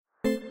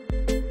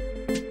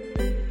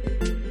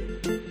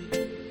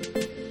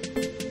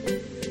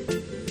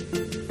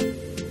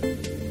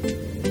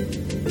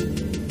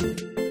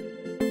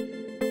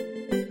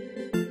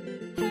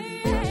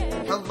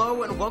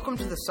welcome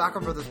to the Soccer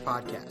Brothers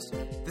Podcast.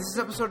 This is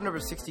episode number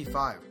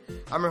 65.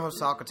 I'm your host,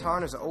 Sal Qatar,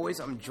 and as always,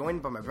 I'm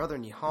joined by my brother,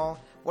 Nihal.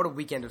 What a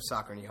weekend of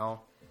soccer,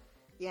 Nihal.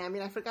 Yeah, I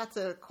mean, I forgot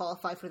to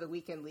qualify for the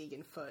weekend league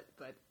in foot,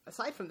 but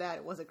aside from that,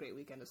 it was a great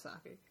weekend of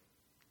soccer.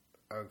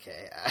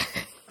 Okay.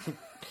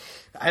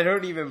 I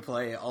don't even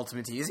play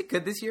Ultimate Team. Is it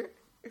good this year?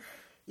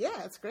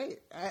 Yeah, it's great.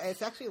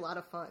 It's actually a lot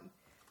of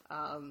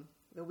fun.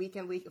 The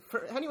weekend league,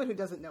 for anyone who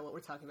doesn't know what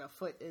we're talking about,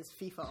 foot is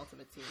FIFA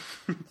Ultimate Team.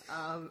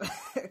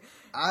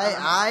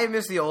 I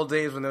miss the old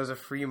days when there was a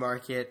free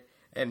market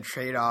and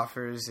trade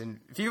offers,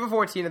 and FIFA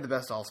 14 is the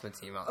best Ultimate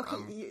Team.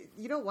 Okay,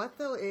 you know what,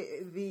 though?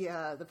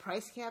 The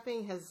price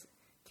capping has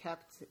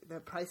kept the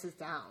prices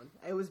down.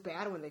 It was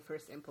bad when they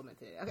first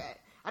implemented it. Okay,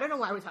 I don't know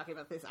why we're talking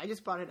about this. I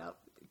just brought it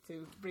up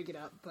to bring it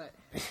up, but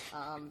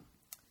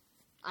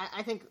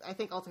I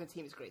think Ultimate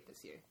Team is great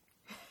this year.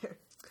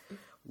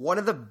 One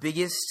of the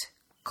biggest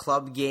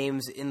club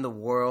games in the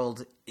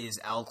world is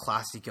El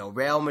Clasico.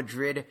 Real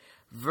Madrid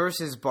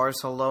versus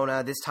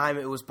Barcelona. This time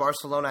it was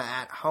Barcelona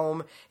at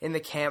home in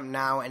the Camp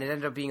Nou, and it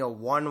ended up being a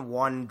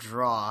 1-1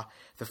 draw.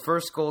 The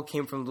first goal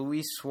came from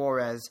Luis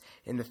Suarez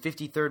in the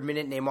 53rd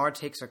minute. Neymar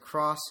takes a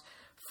cross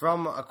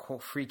from a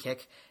free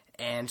kick,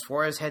 and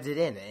Suarez heads it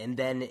in. And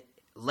then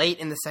late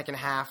in the second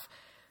half,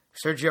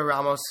 Sergio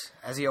Ramos,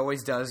 as he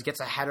always does, gets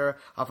a header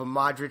off a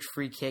Modric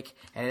free kick,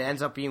 and it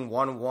ends up being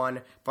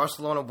 1-1.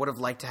 Barcelona would have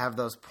liked to have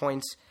those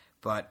points,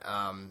 but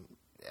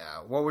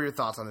what were your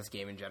thoughts on this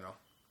game in general?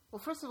 Well,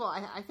 first of all,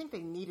 I think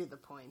they needed the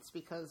points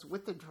because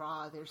with the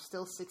draw, they're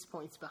still 6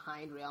 points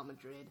behind Real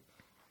Madrid.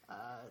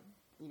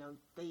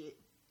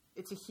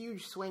 It's a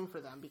huge swing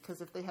for them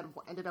because if they had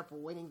ended up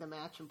winning the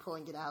match and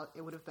pulling it out,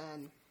 it would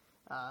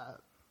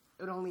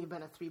only have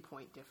been a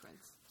 3-point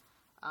difference.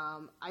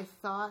 I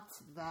thought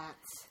that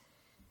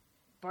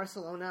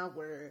Barcelona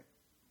were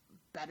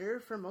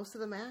better for most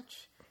of the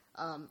match.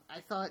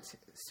 I thought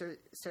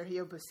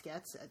Sergio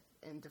Busquets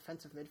in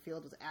defensive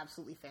midfield was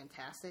absolutely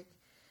fantastic.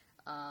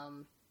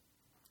 And,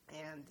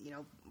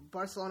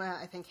 Barcelona,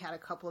 I think, had a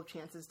couple of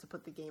chances to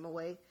put the game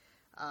away.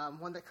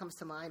 One that comes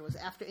to mind was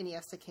after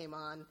Iniesta came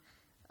on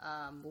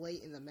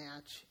late in the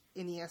match,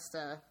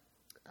 Iniesta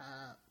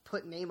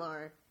put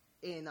Neymar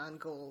in on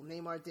goal.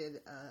 Neymar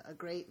did a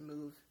great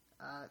move.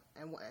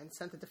 And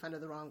sent the defender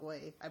the wrong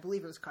way. I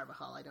believe it was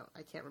Carvajal.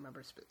 I can't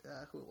remember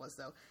who it was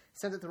though.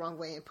 Sent it the wrong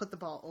way and put the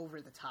ball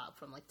over the top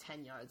from like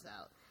 10 yards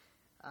out.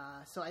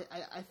 So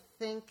I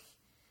think.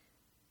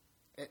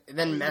 And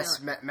then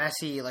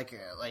Messi, like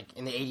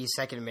in the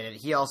 82nd minute,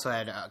 he also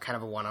had kind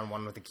of a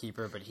one-on-one with the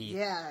keeper, but he.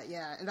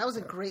 Yeah, and that was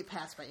a great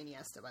pass by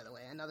Iniesta, by the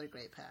way. Another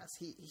great pass.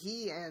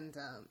 He and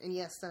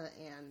Iniesta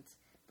and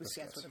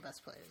Busquets were the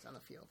best players on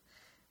the field.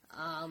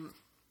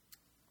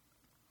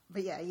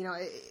 But yeah,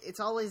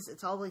 it's always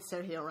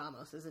Sergio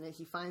Ramos, isn't it?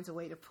 He finds a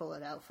way to pull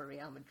it out for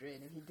Real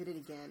Madrid, and he did it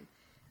again.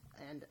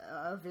 And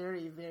a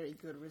very, very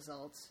good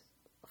result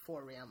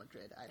for Real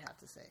Madrid, I'd have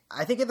to say.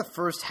 I think in the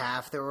first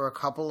half, there were a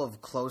couple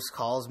of close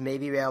calls.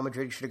 Maybe Real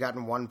Madrid should have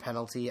gotten one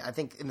penalty. I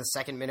think in the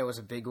second minute was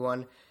a big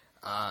one.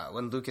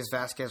 When Lucas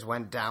Vazquez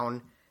went down,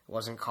 it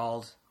wasn't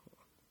called.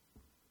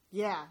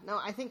 Yeah, no,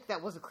 I think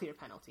that was a clear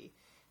penalty.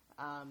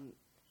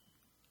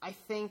 I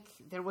think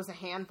there was a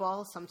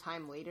handball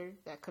sometime later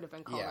that could have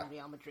been called on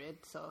Real Madrid,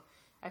 so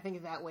I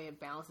think that way it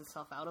balanced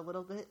itself out a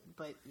little bit.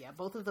 But yeah,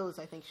 both of those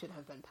I think should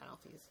have been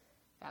penalties.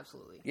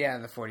 Absolutely. Yeah,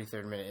 in the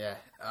 43rd minute,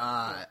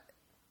 yeah.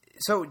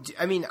 So,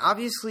 I mean,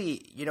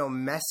 obviously,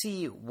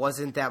 Messi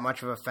wasn't that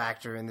much of a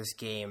factor in this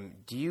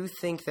game. Do you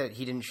think that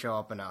he didn't show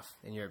up enough,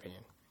 in your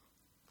opinion?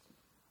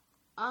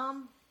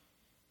 I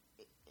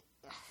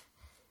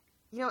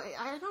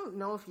don't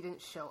know if he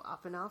didn't show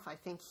up enough. I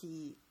think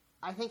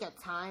at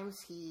times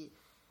he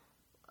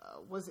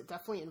was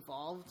definitely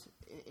involved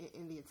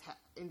in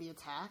the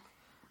attack.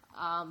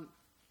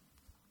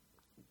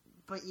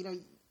 But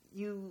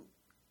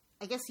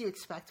I guess you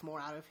expect more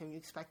out of him. You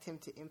expect him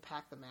to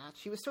impact the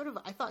match. He was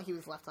I thought he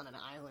was left on an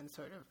island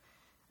sort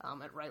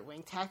of at right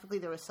wing. Tactically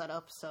they were set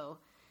up so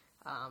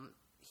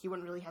he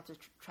wouldn't really have to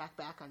track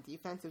back on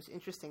defense. It was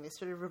interesting. They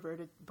sort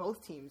of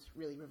both teams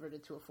really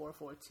reverted to a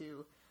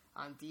 4-4-2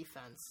 on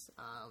defense.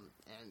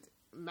 And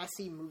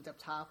Messi moved up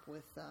top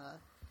with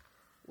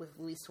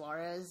Luis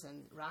Suarez,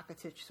 and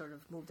Rakitic sort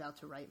of moved out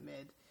to right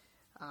mid.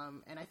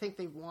 And I think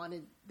they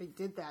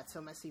did that so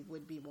Messi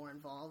would be more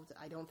involved.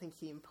 I don't think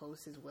he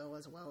imposed his will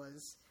as well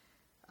as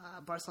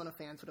Barcelona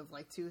fans would have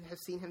liked to have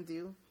seen him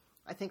do.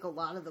 I think a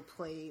lot of the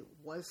play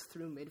was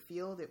through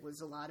midfield. It was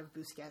a lot of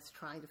Busquets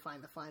trying to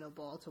find the final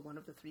ball to one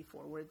of the three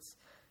forwards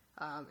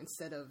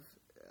instead of,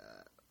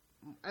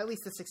 at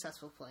least a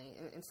successful play,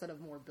 instead of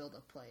more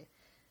build-up play.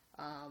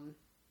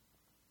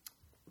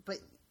 But,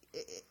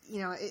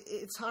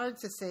 it's hard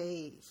to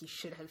say he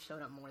should have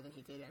showed up more than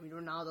he did. I mean,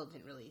 Ronaldo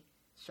didn't really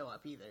show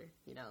up either,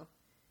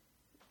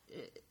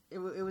 It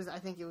was. I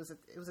think it was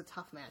a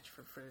tough match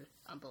for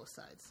on both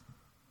sides.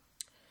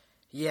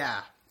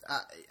 Yeah,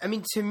 I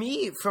mean, to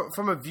me,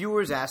 from a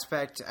viewer's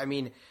aspect, I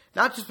mean,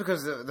 not just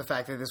because of the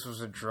fact that this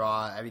was a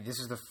draw. I mean, this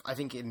is I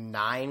think in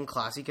 9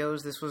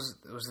 Clásicos, this was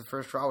the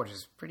first draw, which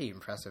is pretty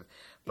impressive.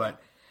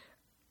 But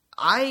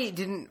I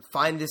didn't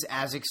find this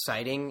as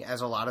exciting as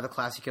a lot of the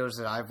Clásicos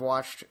that I've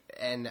watched,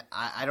 and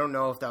I don't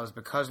know if that was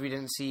because we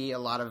didn't see a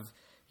lot of,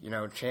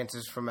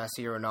 chances from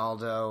Messi or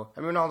Ronaldo.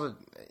 I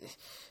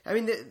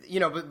mean,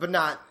 Ronaldo, but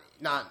not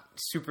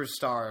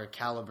superstar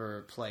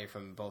caliber play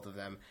from both of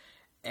them,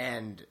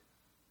 and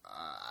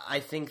I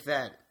think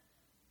that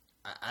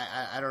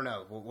I don't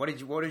know. What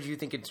did you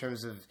think in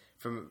terms of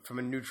from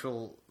a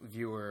neutral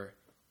viewer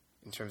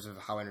in terms of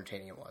how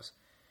entertaining it was?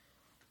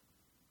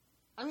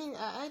 I mean,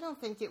 I don't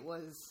think it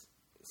was.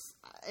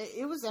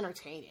 It was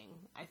entertaining.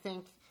 I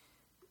think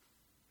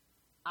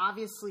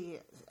obviously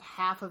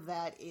half of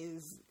that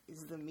is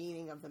the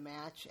meaning of the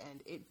match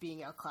and it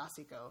being El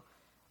Clasico,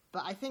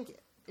 but I think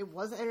it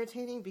was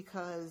entertaining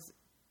because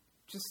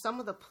just some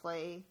of the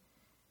play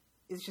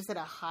is just at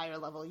a higher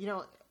level.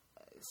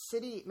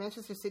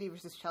 Manchester City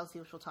versus Chelsea,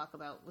 which we'll talk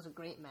about, was a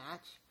great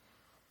match,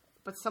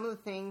 but some of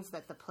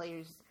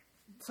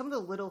the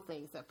little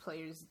things that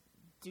players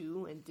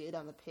do and did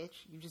on the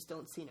pitch, you just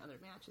don't see in other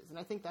matches. And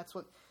I think that's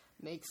what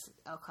makes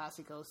El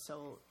Clasico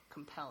so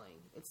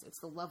compelling. It's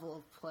the level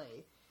of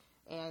play.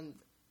 And,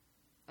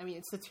 I mean,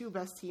 it's the two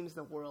best teams in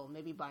the world.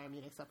 Maybe Bayern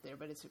Munich's up there,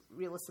 but it's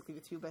realistically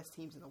the two best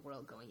teams in the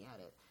world going at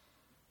it.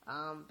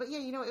 But yeah,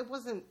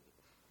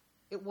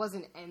 it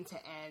wasn't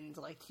end-to-end,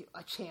 like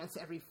a chance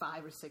every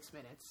 5 or 6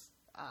 minutes.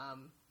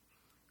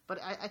 But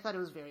I thought it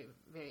was very,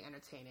 very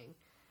entertaining.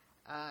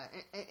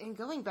 And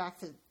going back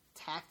to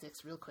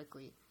tactics real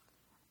quickly,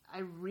 I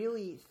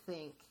really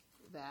think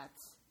that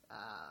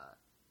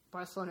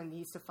Barcelona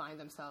needs to find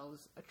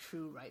themselves a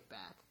true right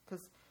back,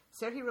 because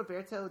Sergio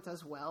Roberto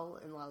does well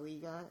in La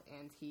Liga,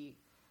 and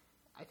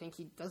I think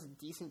he does a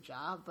decent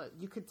job, but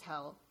you could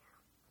tell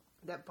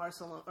that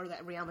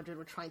that Real Madrid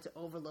were trying to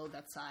overload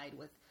that side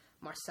with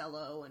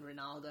Marcelo and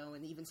Ronaldo,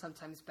 and even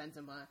sometimes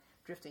Benzema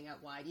drifting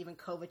out wide, even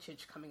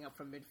Kovacic coming up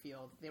from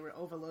midfield. They were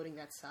overloading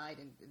that side,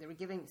 and they were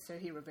giving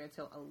Sergio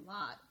Roberto a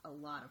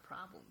lot of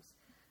problems.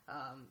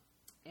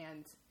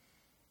 And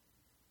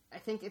I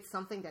think it's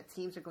something that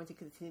teams are going to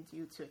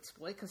continue to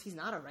exploit, because he's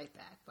not a right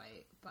back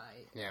by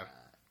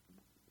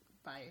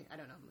I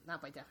don't know,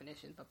 not by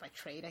definition, but by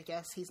trade, I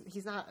guess.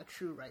 He's not a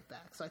true right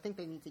back, so I think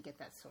they need to get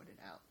that sorted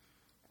out.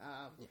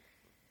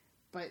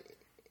 But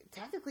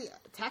tactically,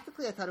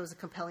 I thought it was a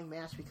compelling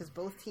match because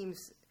both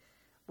teams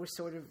were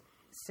sort of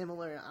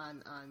similar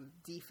on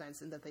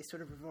defense in that they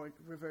sort of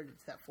reverted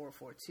to that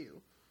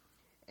 4-4-2.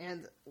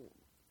 And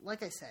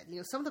like I said,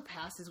 some of the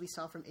passes we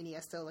saw from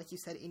Iniesta, like you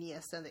said,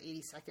 Iniesta in the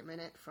 82nd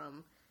minute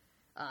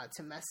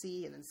to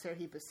Messi, and then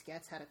Sergio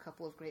Busquets had a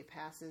couple of great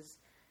passes.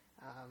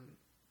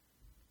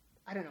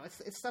 I don't know.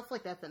 It's stuff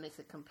like that makes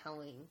it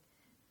compelling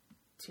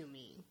to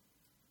me.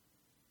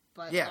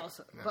 But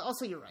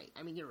also, you're right.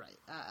 I mean, you're right.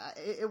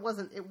 It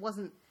wasn't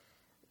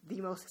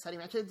the most exciting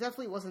match. It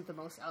definitely wasn't the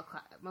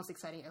most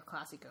exciting El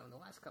Clasico in the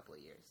last couple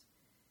of years.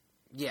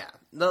 Yeah,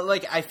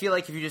 I feel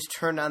like if you just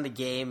turned on the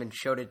game and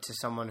showed it to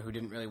someone who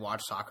didn't really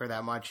watch soccer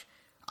that much,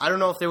 I don't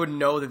know if they would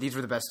know that these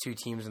were the best two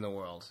teams in the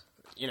world.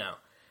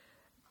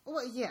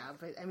 Well, yeah,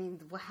 but I mean,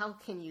 how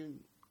can you?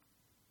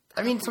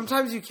 I mean,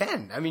 sometimes you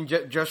can. I mean,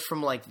 just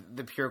from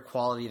the pure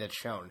quality that's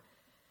shown.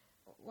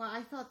 Well,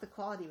 I thought the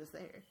quality was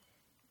there.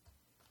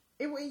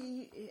 I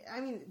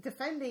mean,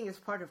 defending is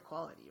part of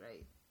quality,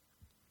 right?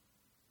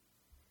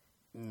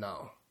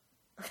 No.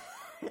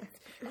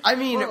 I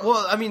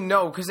mean,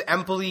 no, because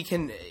Empoli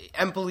can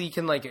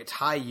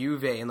tie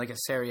Juve in a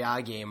Serie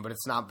A game, but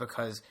it's not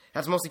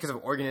that's mostly because of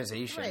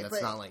organization. Right,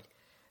 that's not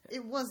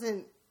it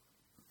wasn't.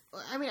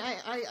 I mean,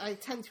 I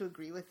tend to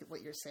agree with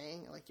what you're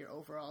saying, your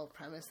overall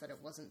premise that it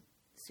wasn't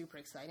super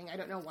exciting. I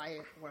don't know why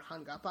we're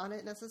hung up on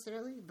it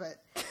necessarily, but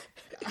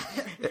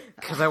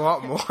because I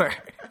want more.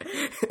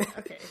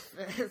 Okay,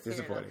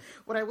 disappointing.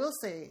 What I will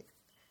say,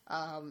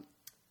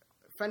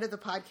 friend of the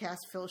podcast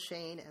Phil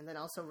Shane, and then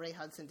also Ray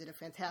Hudson did a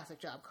fantastic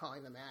job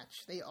calling the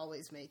match. They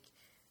always make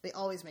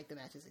the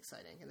matches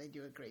exciting, and they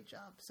do a great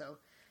job. So,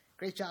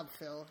 great job,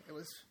 Phil. It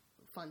was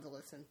fun to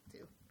listen to.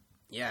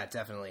 Yeah,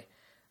 definitely.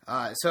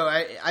 So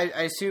I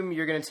assume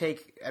you're going to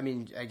take. I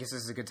mean, I guess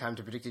this is a good time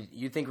to predict it.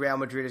 You think Real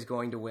Madrid is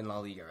going to win La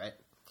Liga, right?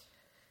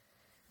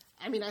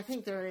 I mean, I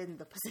think they're in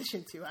the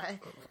position to.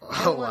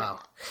 Wow.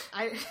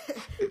 I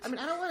mean,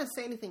 I don't want to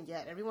say anything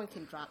yet. Everyone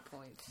can drop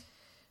points,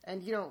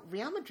 and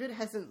Real Madrid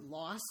hasn't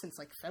lost since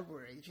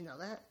February. Did you know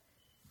that?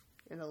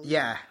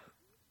 Yeah.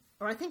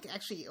 Or I think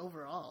actually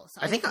overall.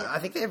 So I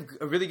think they have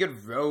a really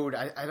good road.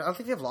 I don't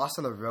think they've lost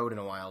on the road in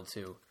a while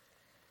too.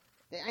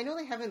 I know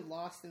they haven't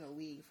lost in the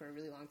league for a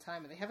really long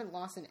time, and they haven't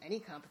lost in any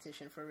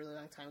competition for a really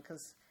long time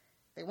because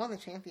they won the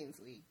Champions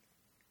League.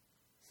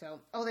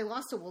 So, they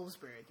lost to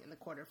Wolfsburg in the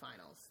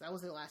quarterfinals. That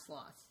was their last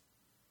loss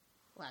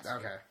last year.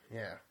 Okay,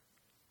 yeah.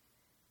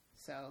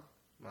 So,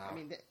 wow. I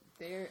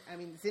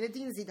mean,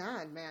 Zinedine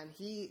Zidane, man,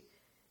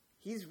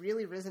 he's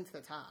really risen to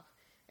the top.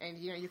 And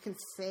you can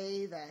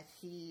say that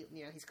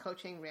he's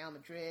coaching Real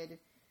Madrid,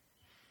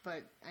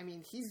 but I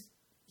mean,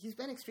 he's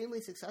been extremely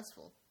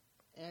successful.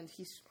 And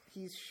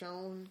he's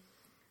shown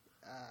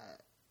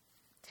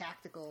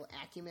tactical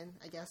acumen,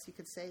 I guess you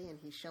could say, and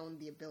he's shown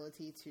the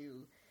ability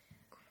to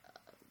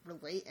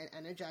relate and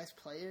energize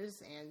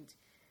players, and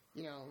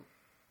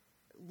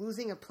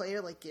losing a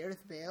player like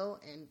Gareth Bale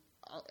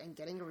and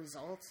getting a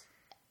result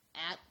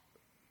at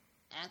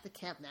the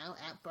Camp Nou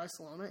at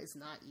Barcelona is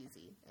not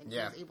easy. And he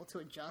was able to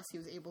adjust. He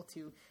was able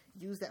to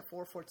use that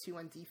 4-4-2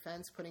 on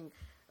defense, putting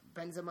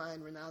Benzema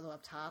and Ronaldo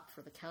up top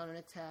for the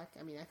counterattack.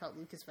 I mean, I thought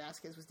Lucas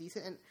Vazquez was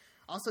decent. And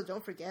also,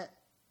 don't forget,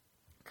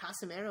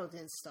 Casemiro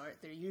didn't start,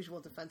 their usual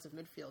defensive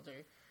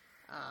midfielder,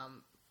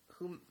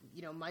 who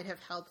might have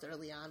helped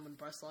early on when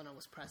Barcelona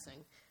was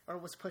pressing or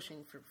was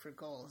pushing for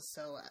goals.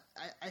 So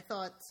I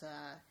thought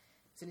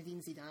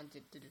Zinedine Zidane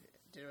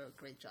did a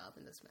great job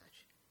in this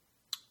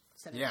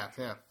match.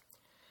 Yeah.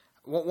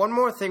 Well, one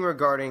more thing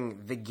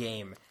regarding the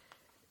game.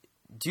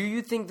 Do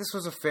you think this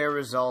was a fair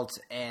result?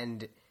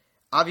 And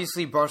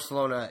obviously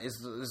Barcelona is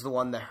the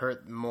one that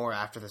hurt more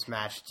after this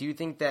match. Do you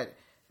think that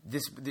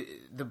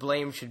the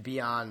blame should be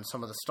on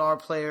some of the star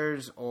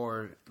players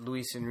or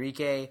Luis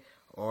Enrique?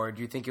 Or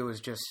do you think it was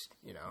just,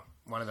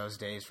 one of those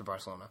days for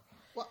Barcelona?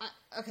 Well,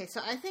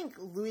 so I think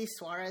Luis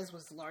Suarez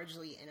was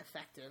largely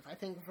ineffective. I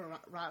think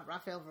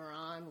Rafael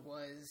Varane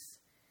was...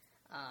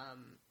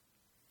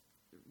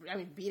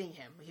 beating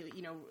him.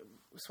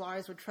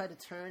 Suarez would try to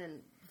turn,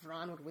 and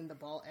Varane would win the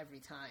ball every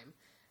time.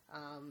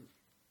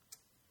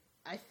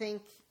 I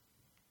think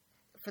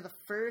for the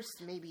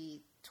first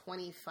maybe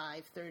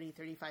 25, 30,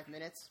 35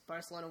 minutes,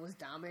 Barcelona was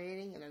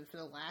dominating, and then for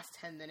the last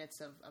 10 minutes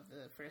of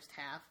the first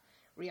half,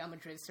 Real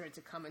Madrid started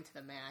to come into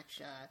the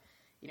match.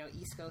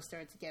 Isco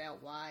started to get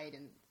out wide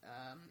and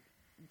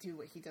do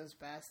what he does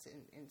best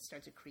and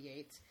start to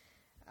create.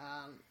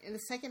 In the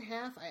second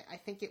half, I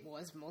think it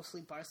was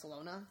mostly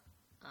Barcelona.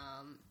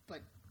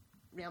 But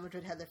Real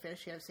Madrid had their fair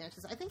share of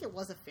Sanchez. I think it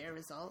was a fair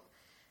result.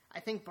 I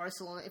think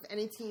Barcelona,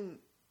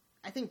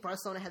 I think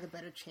Barcelona had a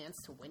better chance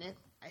to win it.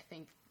 I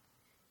think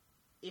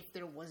if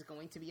there was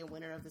going to be a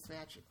winner of this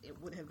match, it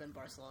would have been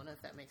Barcelona,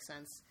 if that makes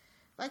sense.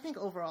 But I think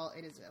overall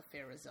it is a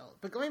fair result.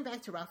 But going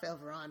back to Rafael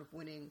Varane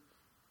winning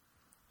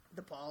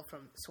the ball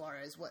from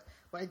Suarez, what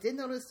I did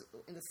notice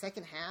in the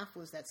second half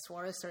was that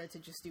Suarez started to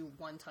just do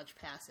one-touch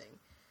passing.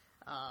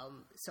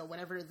 So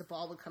whenever the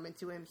ball would come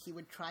into him, he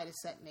would try to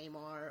set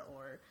Neymar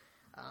or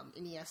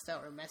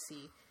Iniesta or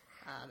Messi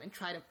and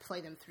try to play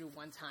them through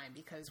one time,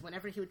 because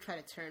whenever he would try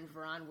to turn,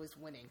 Varane was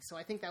winning. So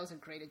I think that was a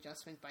great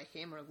adjustment by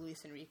him or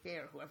Luis Enrique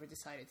or whoever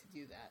decided to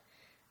do that.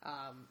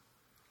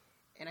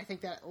 And I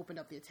think that opened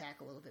up the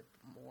attack a little bit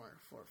more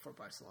for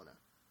Barcelona.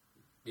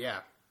 Yeah.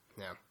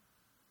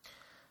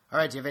 All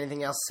right, do you have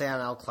anything else to say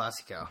on El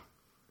Clasico?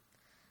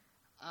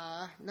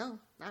 No,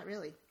 not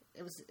really.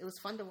 It was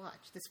fun to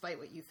watch, despite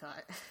what you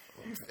thought.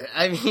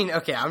 I mean,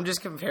 okay, I'm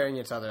just comparing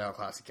it to other El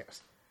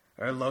Clasicos.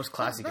 Or Los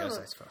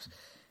Clásicos, I suppose.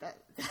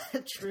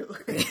 That's true.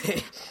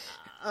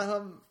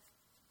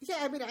 Yeah,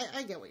 I mean,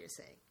 I get what you're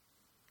saying.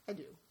 I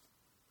do.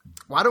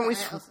 Why don't we...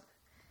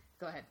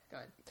 Go ahead.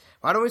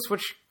 Why don't we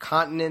switch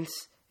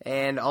continents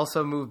and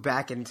also move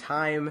back in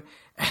time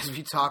as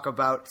we talk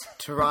about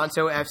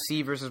Toronto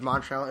FC versus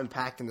Montreal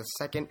Impact in the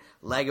second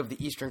leg of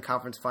the Eastern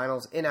Conference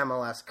Finals in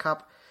MLS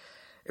Cup.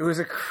 It was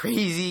a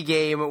crazy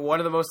game, one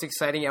of the most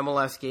exciting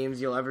MLS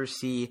games you'll ever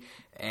see,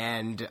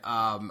 and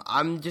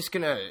I'm just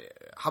going to...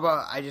 How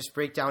about I just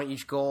break down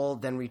each goal,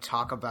 then we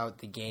talk about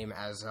the game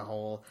as a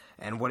whole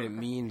and what it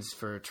means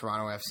for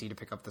Toronto FC to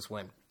pick up this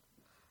win.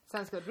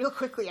 Sounds good. Real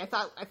quickly, I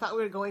thought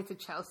we were going to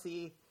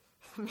Chelsea,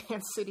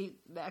 Man City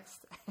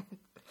next.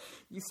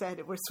 You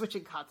said we're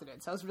switching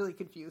continents. I was really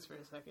confused for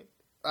a second.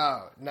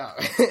 Oh, no.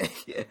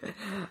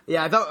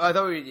 Yeah, I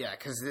thought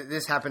because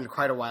this happened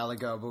quite a while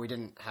ago, but we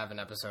didn't have an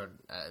episode.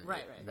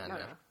 Right. Then, no.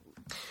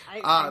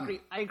 I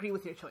agree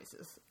with your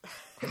choices.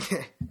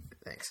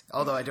 Thanks.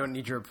 Although I don't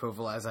need your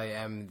approval as I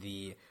am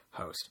the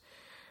host.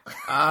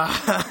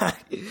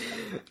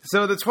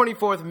 So the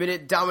 24th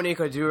minute, Dominic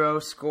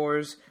Oduro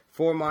scores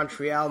for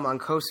Montreal.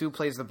 Mancosu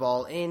plays the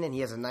ball in, and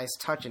he has a nice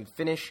touch and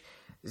finish,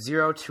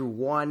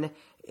 0-1.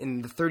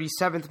 In the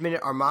 37th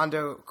minute,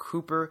 Armando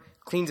Cooper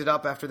cleans it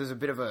up after there's a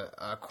bit of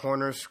a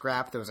corner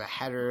scrap. There was a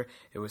header.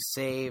 It was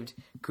saved.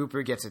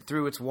 Cooper gets it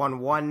through. It's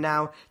 1-1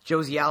 now.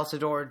 Josie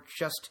Altidore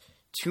just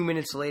 2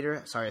 minutes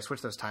later. Sorry, I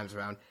switched those times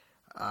around.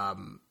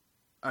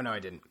 Oh, no, I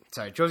didn't.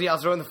 Sorry. Josie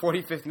Altidore in the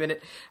 45th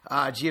minute.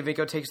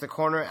 Giovinco takes the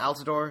corner.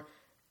 Altidore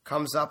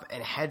comes up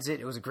and heads it.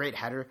 It was a great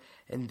header.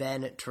 And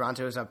then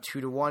Toronto is up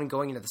 2-1.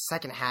 Going into the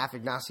second half,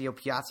 Ignacio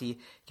Piatti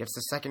gets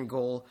the second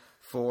goal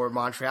for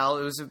Montreal.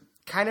 It was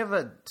kind of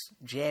a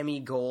jammy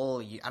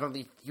goal. I don't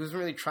think he wasn't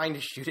really trying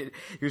to shoot it.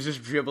 He was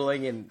just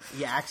dribbling, and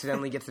he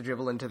accidentally gets the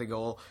dribble into the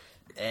goal.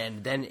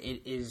 And then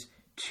it is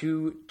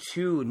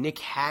 2-2. Nick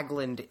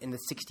Hagland in the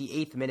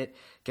 68th minute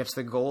gets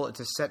the goal.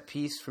 It's a set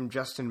piece from and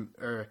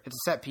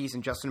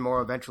Justin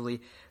Morrow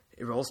eventually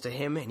it rolls to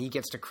him, and he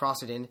gets to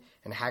cross it in,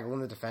 and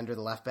Hagland, the defender,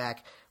 the left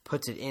back,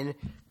 puts it in.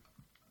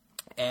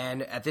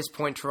 And at this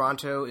point,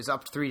 Toronto is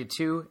up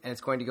 3-2, and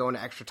it's going to go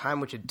into extra time,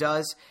 which it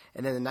does.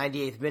 And then the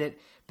 98th minute,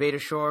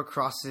 Beitashour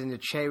crosses into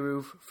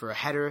Cheru for a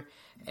header,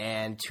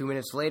 and 2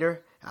 minutes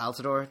later,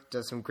 Altidore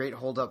does some great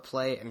hold-up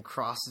play and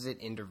crosses it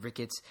into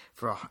Ricketts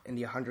in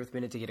the 100th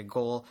minute to get a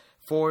goal,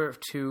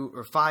 4-2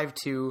 or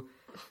 5-2,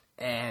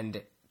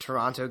 and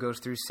Toronto goes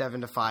through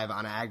 7-5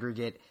 on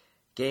aggregate.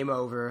 Game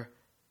over.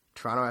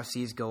 Toronto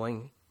FC is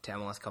going to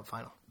MLS Cup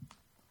final.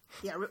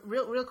 Yeah,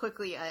 real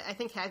quickly, I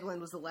think Hagelin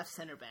was the left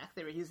center back.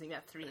 They were using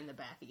that 3 in the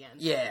back again.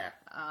 Yeah.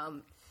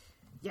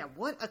 Yeah,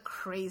 what a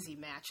crazy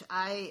match.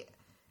 I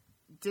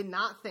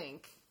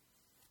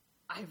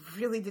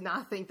really did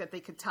not think that they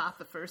could top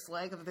the first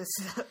leg of this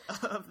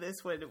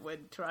when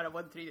Toronto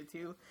won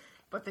 3-2,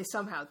 but they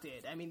somehow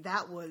did. I mean,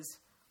 that was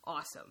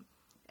awesome.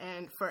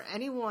 And for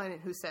anyone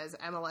who says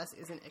MLS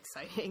isn't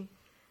exciting,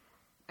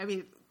 I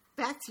mean,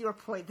 back to your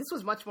point, this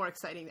was much more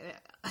exciting than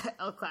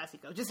El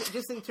Clasico,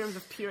 just in terms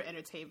of pure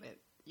entertainment,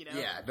 you know?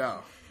 Yeah,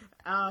 no.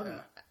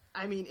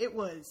 I mean, it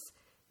was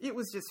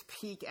just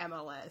peak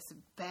MLS.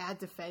 Bad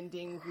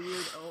defending,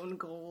 weird own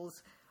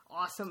goals,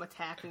 awesome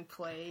attacking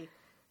play,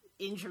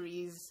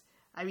 injuries.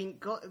 I mean,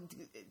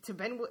 to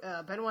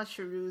Benoit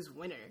Chirou's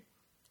winner,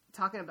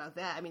 talking about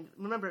that, I mean,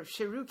 remember,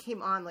 Chirou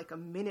came on like a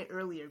minute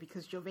earlier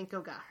because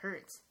Jovinko got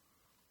hurt.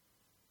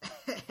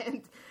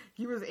 And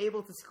he was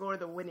able to score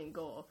the winning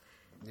goal.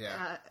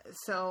 Yeah.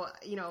 So,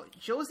 you know,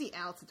 Jozy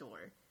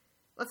Altidore.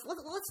 Let's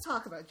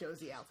talk about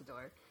Jozy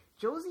Altidore.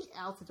 Jozy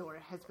Altidore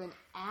has been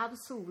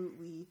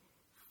absolutely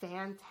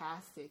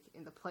fantastic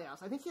in the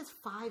playoffs. I think he has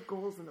 5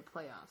 goals in the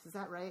playoffs. Is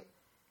that right?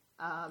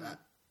 I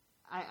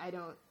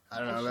don't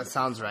know. That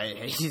sounds right.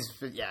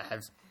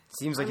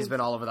 Seems like he's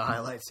been all over the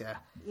highlights. Yeah.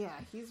 Yeah,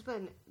 he's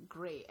been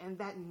great. And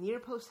that near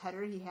post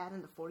header he had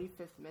in the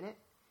 45th minute,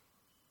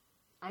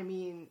 I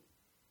mean,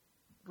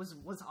 was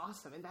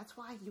awesome. And that's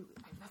why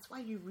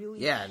you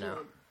really should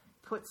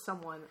put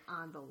someone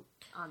on the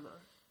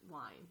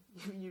line.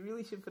 You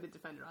really should put a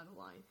defender on the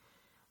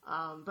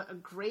line. But a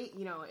great,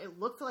 you know, it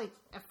looked like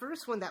at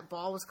first when that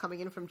ball was coming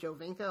in from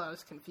Jovinko, I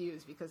was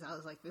confused because I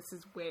was like, it's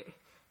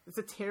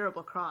a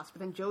terrible cross. But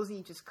then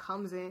Jozy just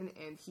comes in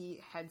and he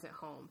heads it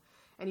home.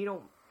 And, you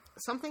know,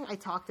 something I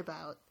talked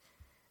about,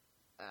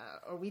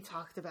 or we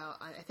talked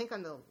about, I think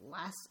on the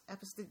last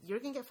episode, did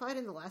Jurgen get fired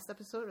in the last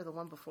episode or the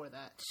one before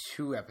that?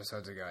 2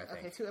 episodes ago, I think.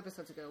 Okay, 2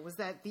 episodes ago. Was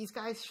that these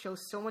guys show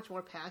so much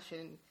more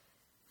passion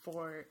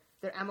for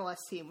their MLS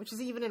team, which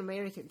is even an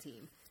American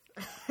team,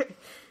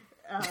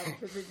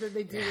 than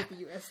they do with the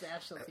U.S.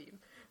 national team.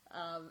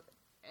 And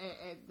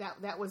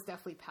that was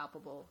definitely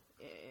palpable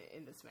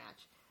in this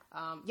match.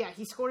 Yeah,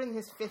 he scored in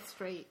his fifth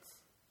straight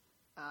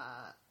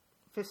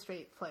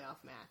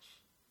playoff match.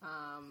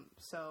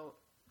 So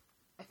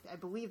I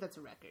believe that's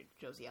a record,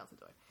 Jozy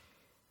Altidore.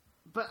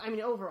 But, I mean,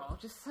 overall,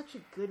 just such a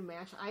good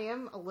match. I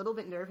am a little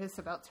bit nervous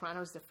about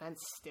Toronto's defense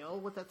still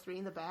with that 3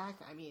 in the back.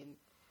 I mean,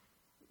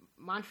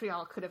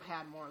 Montreal could have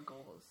had more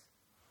goals.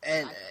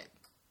 And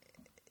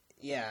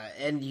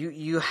and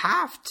you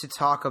have to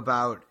talk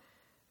about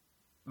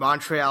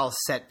Montreal's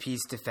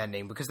set-piece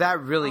defending because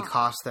that really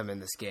cost them in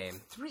this game.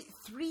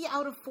 3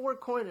 out of 4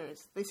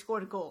 corners, they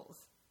scored goals.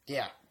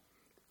 Yeah.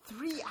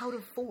 3 out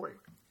of 4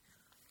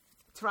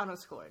 Toronto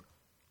scored.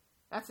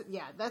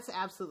 That's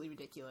absolutely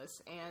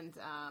ridiculous. And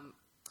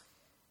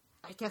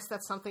I guess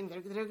that's something they're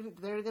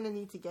going to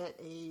need to get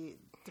a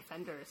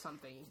defender or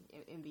something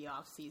in the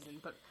off season.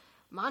 But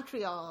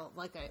Montreal,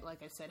 like I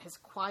said, has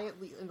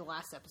quietly in the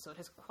last episode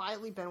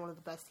been one of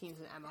the best teams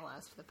in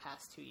MLS for the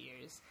past 2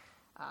 years.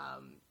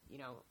 You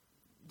know,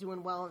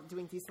 doing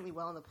decently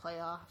well in the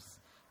playoffs.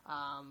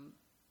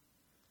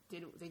 They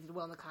did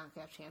well in the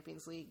CONCACAF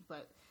Champions League,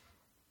 but.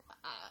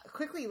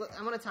 Quickly,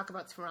 I want to talk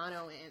about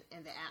Toronto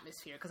and the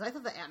atmosphere, because I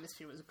thought the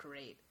atmosphere was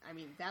great. I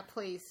mean, that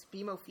place,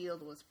 BMO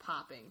Field, was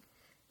popping.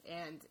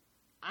 And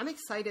I'm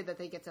excited that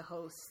they get to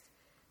host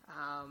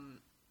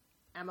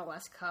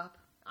MLS Cup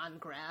on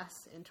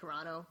grass in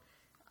Toronto.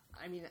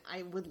 I mean,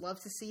 I would love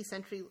to see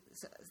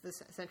the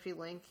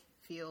CenturyLink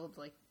Field,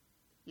 like,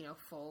 you know,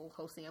 full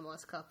hosting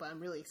MLS Cup, but I'm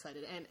really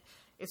excited. And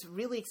it's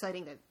really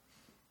exciting that,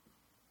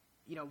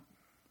 you know,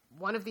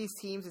 one of these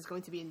teams is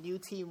going to be a new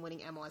team winning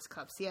MLS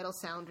Cup. Seattle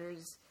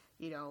Sounders,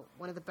 you know,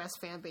 one of the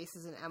best fan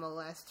bases in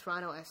MLS.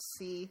 Toronto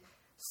FC,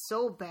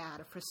 so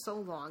bad for so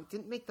long.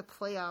 Didn't make the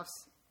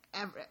playoffs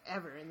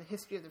ever in the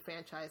history of the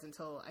franchise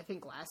until, I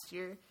think, last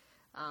year.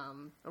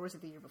 Or was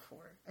it the year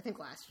before? I think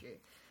last year.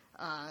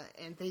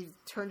 And they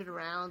turned it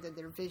around, and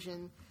their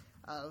vision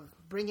of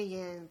bringing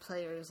in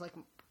players like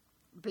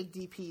big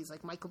DPs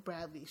like Michael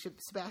Bradley,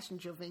 Sebastian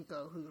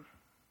Jovinko, who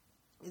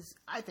is,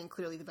 I think,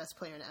 clearly the best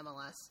player in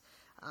MLS.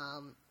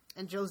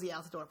 And Jozy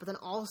Altidore, but then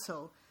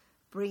also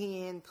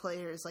bringing in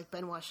players like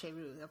Benoit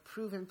Cheru, a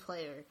proven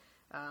player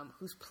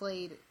who's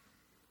played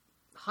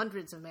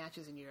hundreds of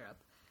matches in Europe.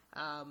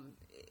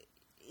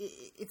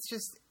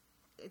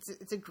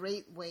 It's a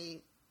great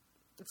way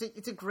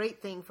it's a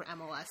great thing for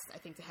MLS, I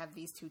think, to have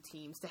these two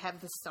teams, to have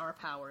the star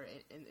power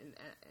in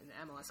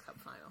the MLS Cup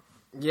final.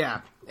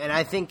 Yeah, and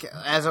I think,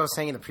 as I was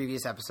saying in the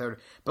previous episode,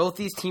 both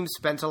these teams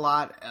spent a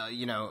lot,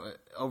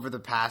 over the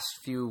past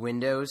few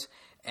windows,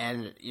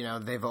 and,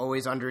 they've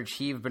always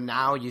underachieved, but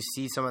now you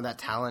see some of that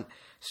talent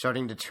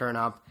starting to turn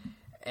up,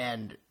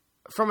 and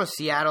from a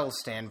Seattle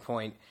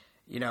standpoint,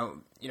 it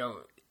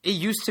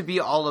used to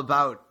be all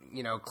about,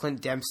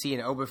 Clint Dempsey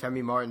and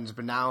Obafemi Martins,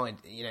 but now,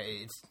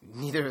 it's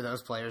neither of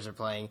those players are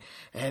playing,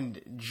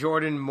 and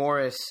Jordan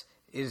Morris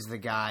is the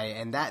guy,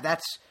 and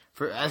that's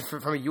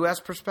from a U.S.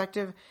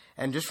 perspective,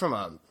 and just from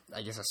a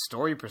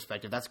story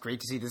perspective, that's great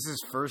to see. This is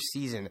his first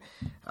season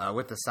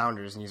with the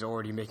Sounders, and he's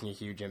already making a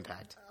huge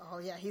impact. Oh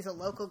yeah, he's a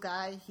local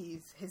guy.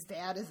 His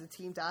dad is a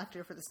team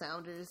doctor for the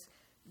Sounders.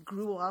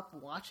 Grew up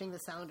watching the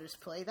Sounders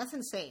play. That's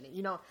insane.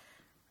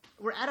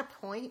 We're at a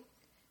point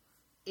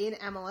in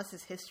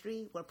MLS's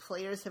history where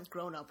players have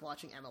grown up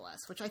watching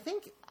MLS, which I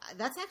think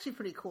that's actually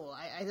pretty cool.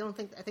 I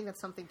think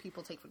that's something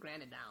people take for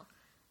granted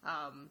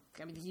now.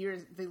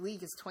 The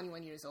league is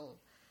 21 years old.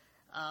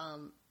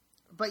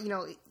 But,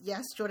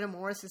 yes, Jordan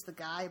Morris is the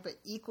guy, but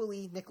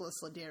equally Nicholas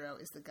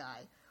Ladero is the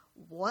guy.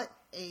 What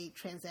a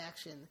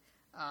transaction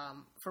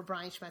for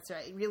Brian Schmetzer.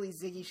 Really,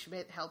 Ziggy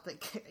Schmidt helped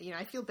it.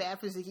 I feel bad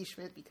for Ziggy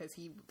Schmidt because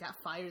he got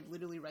fired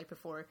literally right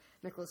before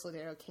Nicholas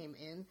Ladero came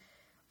in.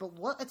 But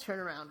what a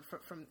turnaround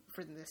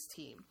for this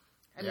team.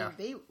 I mean,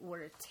 they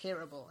were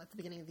terrible at the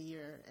beginning of the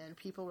year, and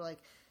people were like,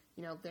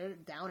 they're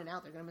down and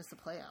out. They're going to miss the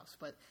playoffs.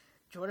 But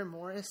Jordan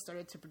Morris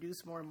started to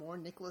produce more and more.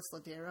 Nicholas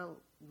Ladero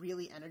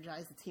really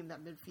energized the team in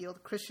that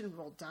midfield. Christian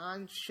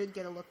Roldan should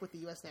get a look with the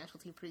U.S. national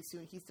team pretty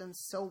soon. He's done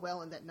so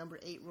well in that number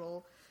 8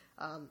 role.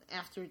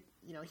 After,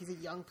 he's a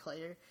young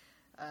player,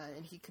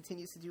 and he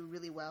continues to do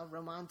really well.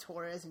 Roman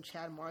Torres and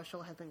Chad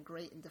Marshall have been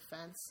great in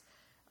defense.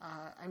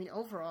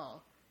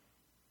 Overall,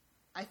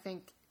 I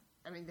think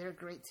they're a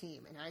great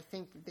team, and I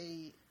think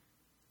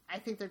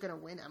they're going to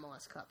win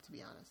MLS Cup, to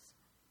be honest.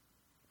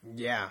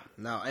 Yeah,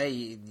 no. Hey,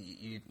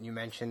 you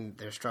mentioned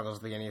their struggles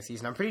at the beginning of the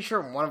season. I'm pretty sure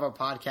one of our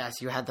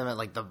podcasts you had them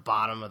at the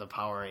bottom of the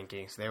power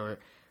rankings. They were,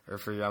 or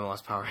for your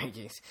MLS power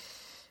rankings.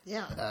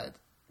 Yeah,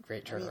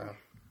 great turnaround.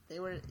 They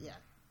were, yeah.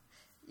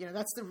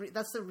 That's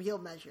the real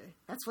measure.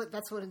 That's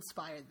what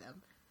inspired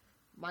them.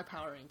 My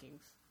power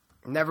rankings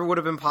never would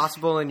have been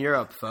possible in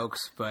Europe,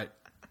 folks. But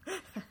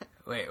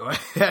wait,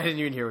 what? I didn't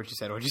even hear what you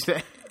said. What'd you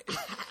say?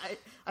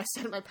 I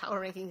said my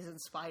power rankings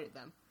inspired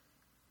them.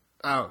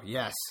 Oh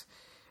yes.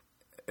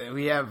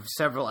 We have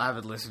several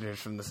avid listeners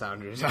from the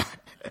Sounders.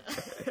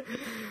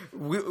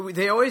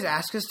 They always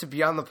ask us to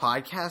be on the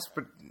podcast,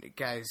 but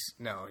guys,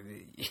 no,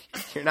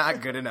 you're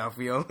not good enough.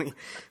 We only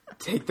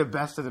take the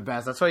best of the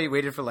best. That's why you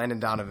waited for Landon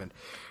Donovan.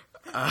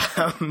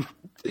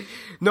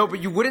 No,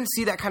 but you wouldn't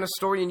see that kind of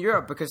story in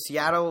Europe because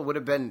Seattle would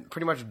have been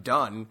pretty much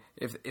done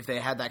if they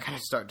had that kind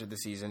of start to the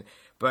season.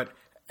 I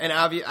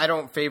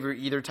don't favor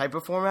either type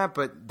of format,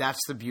 but that's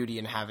the beauty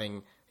in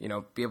having,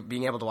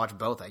 being able to watch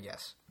both, I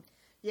guess.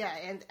 Yeah,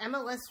 and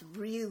MLS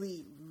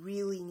really,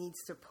 really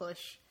needs to push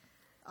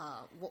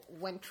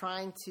when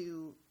trying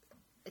to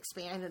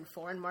expand in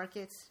foreign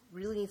markets.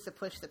 Really needs to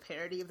push the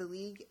parity of the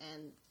league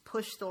and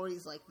push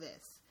stories like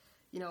this.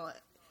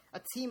 A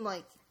team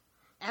like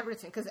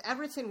Everton, because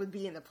Everton would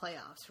be in the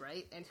playoffs,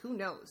 right? And who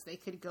knows? They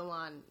could go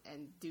on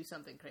and do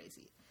something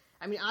crazy.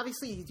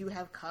 Obviously, you do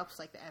have cups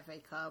like the FA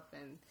Cup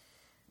and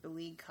the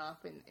League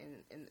Cup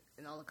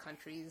in all the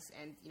countries,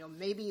 and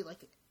maybe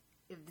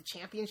if the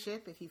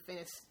championship, if you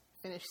finish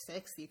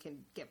 6th, you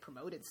can get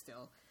promoted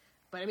still.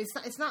 But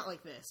it's not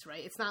like this,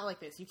 right? It's not like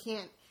this. You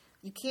can't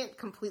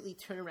completely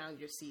turn around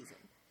your season.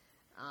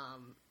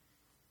 I'm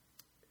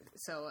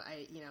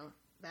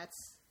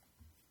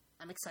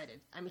excited.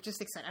 I'm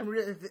just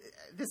excited.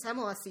 This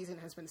MLS season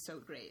has been so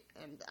great,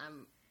 and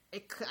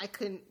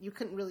you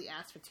couldn't really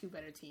ask for 2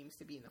 better teams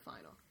to be in the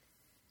final.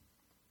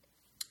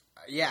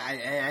 Yeah,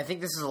 I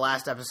think this is the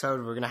last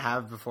episode we're gonna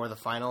have before the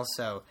final.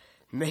 So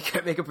make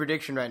a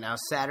prediction right now.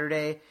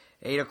 Saturday,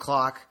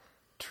 8:00.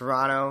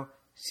 Toronto,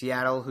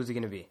 Seattle, who's it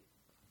going to be?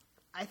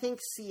 I think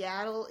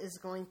Seattle is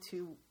going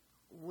to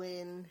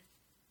win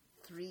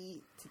 3-2.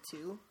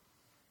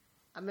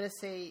 I'm going to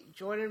say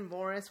Jordan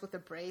Morris with a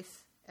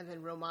brace, and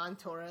then Roman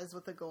Torres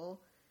with a goal.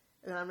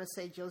 And then I'm going to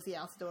say Josie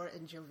Altidore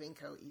and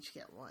Jovinko each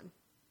get 1.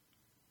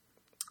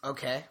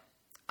 Okay.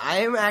 I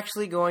am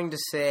actually going to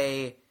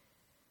say...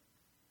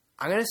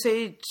 I'm going to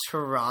say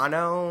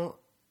Toronto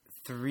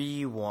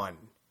 3-1.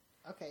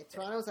 Okay,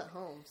 Toronto's at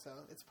home, so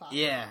it's possible.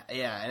 Yeah,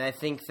 and I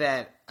think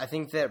that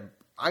I'm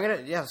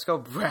gonna let's go.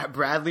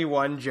 Bradley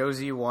 1,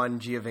 Josie 1,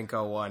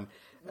 Giovinco 1.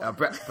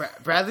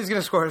 Bradley's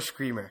gonna score a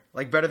screamer,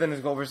 better than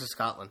his goal versus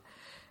Scotland.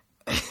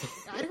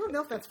 I don't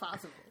know if that's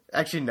possible.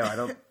 Actually, no, I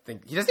don't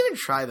think he doesn't even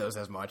try those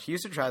as much. He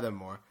used to try them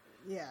more.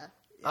 Yeah.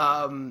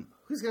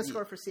 Who's gonna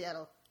score for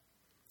Seattle?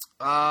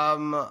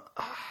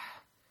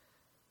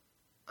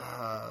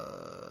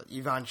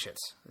 Ivan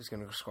Schitz is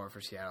gonna score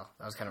for Seattle.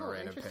 That was kind of a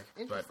random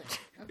pick, but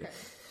okay,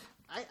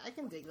 I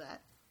can dig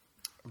that.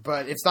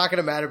 But it's not going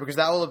to matter because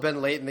that will have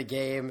been late in the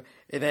game,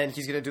 and then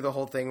he's going to do the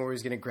whole thing where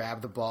he's going to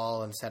grab the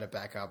ball and set it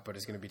back up, but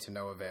it's going to be to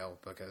no avail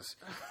because...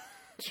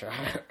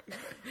 Okay,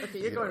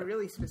 you're going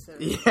really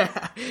specific.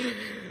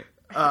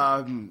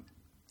 Yeah.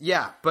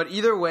 Yeah, but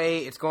either way,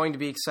 it's going to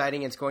be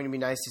exciting. It's going to be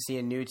nice to see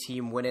a new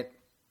team win it.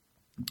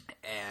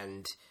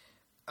 And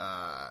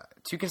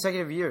 2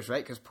 consecutive years,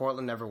 right? Because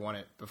Portland never won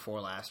it before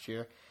last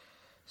year.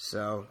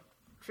 So,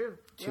 True.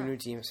 2 new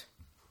teams.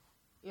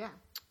 Yeah.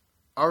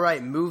 All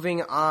right,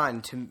 moving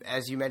on to,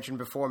 as you mentioned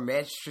before,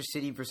 Manchester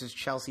City versus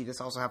Chelsea.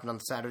 This also happened on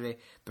Saturday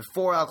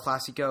before El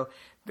Clasico.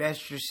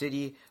 Manchester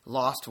City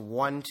lost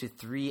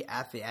 1-3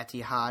 at the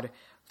Etihad.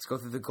 Let's go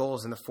through the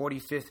goals. In the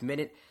 45th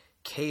minute,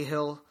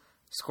 Cahill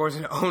scores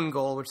an own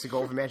goal, which is a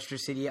goal for Manchester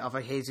City off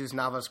a Jesus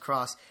Navas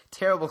cross.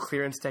 Terrible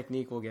clearance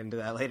technique. We'll get into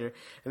that later.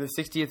 In the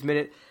 60th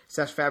minute,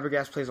 Cesc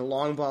Fabregas plays a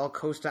long ball.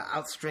 Costa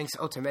outstrengths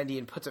Otamendi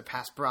and puts it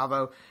past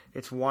Bravo.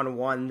 It's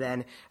 1-1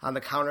 then. On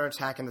the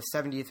counterattack in the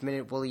 70th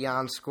minute,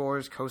 Willian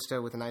scores.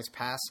 Costa with a nice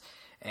pass.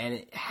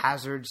 And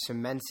Hazard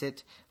cements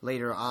it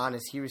later on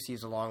as he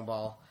receives a long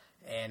ball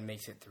and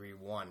makes it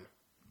 3-1.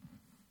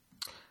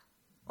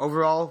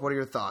 Overall, what are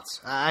your thoughts?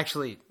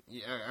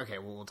 Okay,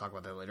 we'll talk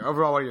about that later.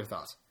 Overall, what are your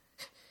thoughts?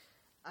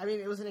 I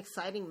mean, it was an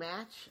exciting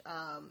match.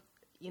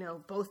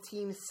 Both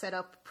teams set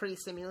up pretty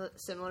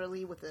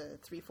similarly with the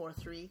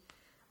 3-4-3.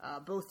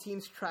 Both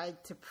teams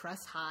tried to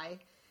press high,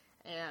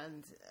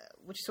 and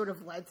which sort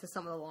of led to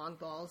some of the long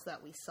balls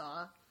that we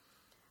saw.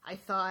 I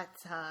thought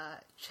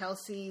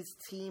Chelsea's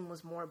team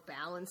was more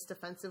balanced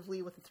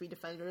defensively with the 3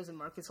 defenders and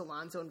Marcus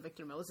Alonso and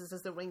Victor Moses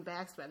as their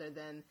wing-backs rather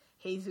than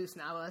Jesus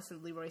Navas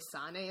and Leroy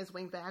Sané as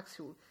wing-backs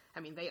who,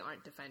 they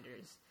aren't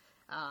defenders.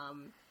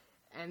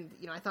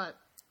 I thought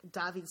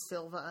David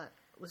Silva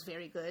was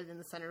very good in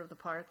the center of the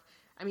park.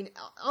 I mean,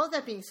 all of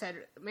that being said,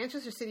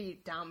 Manchester City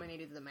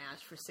dominated the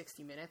match for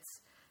 60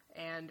 minutes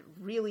and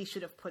really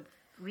should have put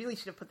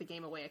the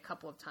game away a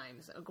couple of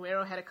times.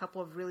 Aguero had a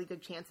couple of really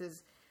good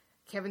chances.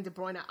 Kevin De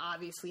Bruyne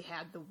obviously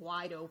had the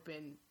wide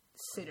open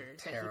sitter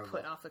that he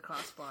put off the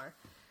crossbar.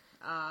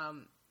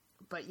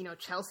 But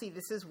Chelsea,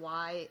 this is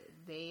why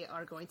they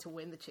are going to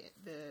win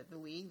the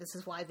league. This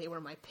is why they were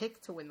my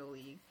pick to win the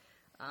league.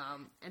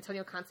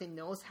 Antonio Conte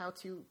knows how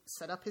to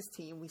set up his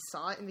team. We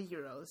saw it in the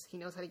Euros. He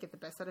knows how to get the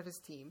best out of his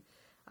team.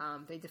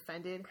 They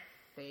defended.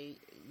 They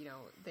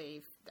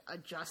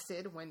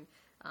adjusted when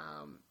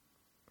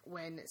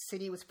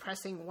City was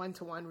pressing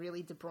 1-to-1,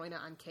 really De Bruyne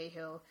on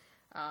Cahill,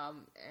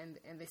 and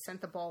they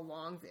sent the ball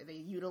long. They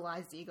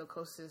utilized Diego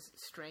Costa's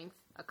strength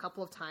a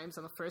couple of times.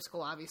 On the first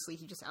goal, obviously,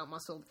 he just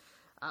outmuscled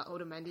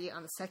Otamendi.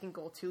 On the second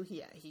goal, too,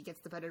 he gets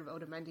the better of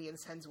Otamendi and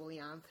sends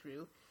Willian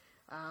through.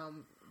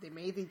 They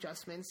made the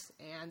adjustments,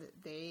 and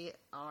they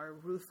are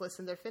ruthless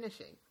in their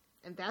finishing.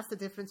 And that's the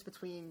difference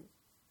between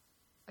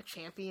a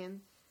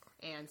champion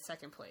and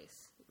second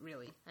place,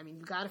 really. I mean,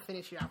 you got to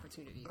finish your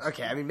opportunities.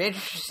 Okay,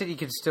 Manchester City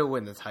could still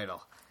win the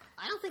title.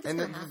 I don't think it's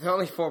going to happen. They're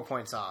only 4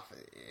 points off.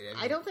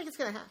 I don't think it's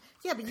going to happen.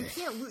 Yeah, but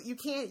you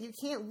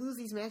can't lose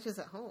these matches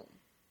at home.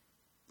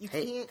 You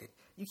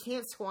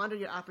can't squander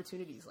your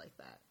opportunities like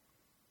that.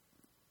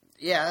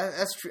 Yeah,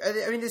 that's true.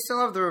 They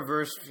still have the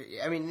reverse.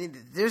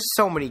 There's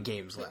so many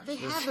games left. They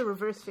have the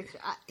reverse fixture.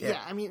 I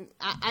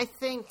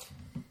think.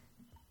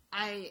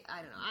 I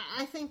don't know.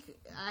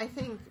 I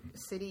think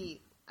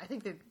City. I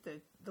think that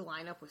the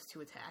lineup was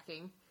too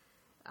attacking,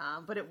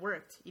 but it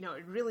worked.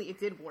 It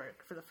did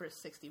work for the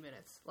first 60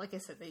 minutes. Like I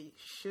said, they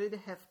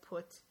should have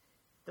put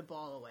the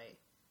ball away.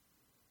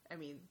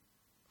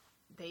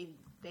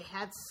 They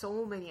had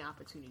so many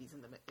opportunities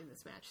in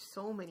this match.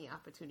 So many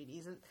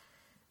opportunities, and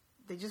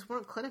they just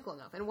weren't clinical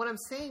enough. And what I'm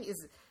saying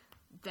is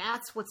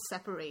that's what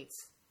separates.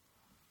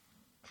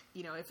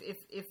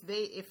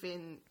 If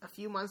in a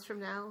few months from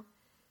now,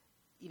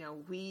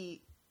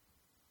 we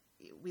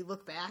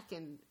look back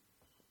and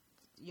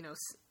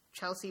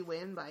Chelsea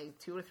win by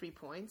 2 or 3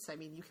 points.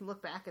 You can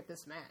look back at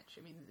this match.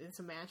 It's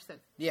a match that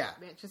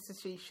Manchester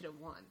City should have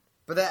won.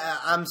 But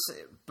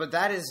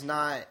that is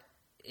not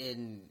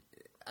in.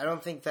 I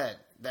don't think that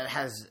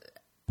has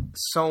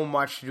so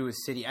much to do with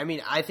City.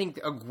 I think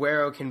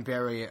Aguero can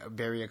bury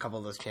a couple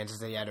of those chances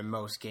that he had in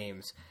most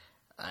games.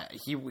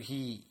 He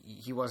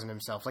wasn't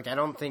himself. I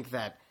don't think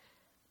that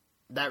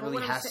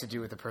really has to do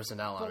with the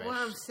personnel on it. But what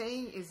I'm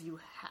saying is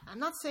I'm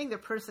not saying their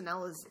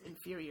personnel is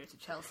inferior to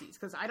Chelsea's,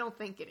 because I don't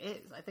think it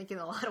is. I think in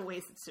a lot of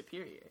ways it's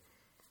superior.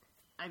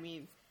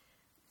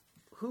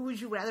 Who would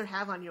you rather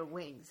have on your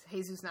wings?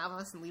 Jesus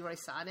Navas and Leroy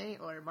Sané,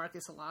 or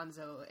Marcus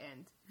Alonso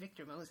and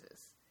Victor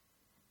Moses?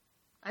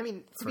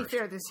 To be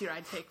fair, this year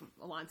I'd take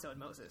Alonso and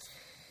Moses.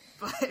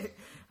 But,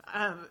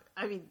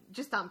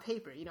 just on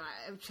paper,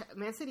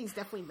 Man City's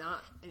definitely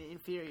not an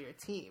inferior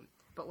team.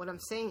 But what I'm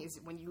saying is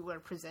when you are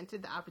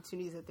presented the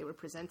opportunities that they were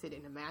presented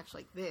in a match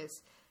like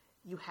this,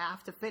 you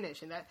have to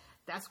finish. And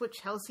that's what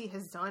Chelsea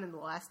has done in the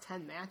last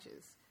 10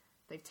 matches.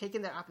 They've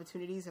taken their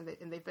opportunities and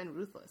they've been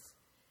ruthless.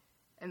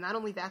 And not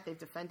only that, they've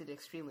defended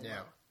extremely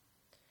well.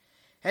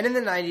 And in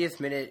the 90th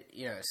minute,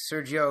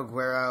 Sergio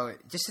Aguero,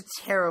 just a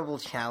terrible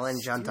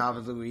challenge on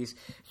David Luiz.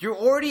 You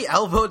already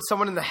elbowed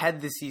someone in the head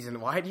this season.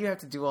 Why do you have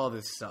to do all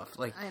this stuff?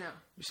 Like, I know.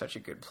 You're such a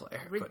good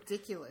player.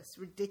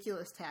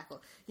 Ridiculous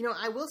tackle.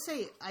 I will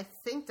say, I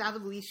think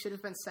David Luiz should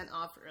have been sent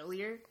off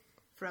earlier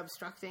for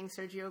obstructing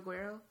Sergio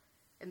Aguero,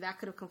 and that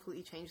could have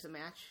completely changed the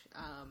match.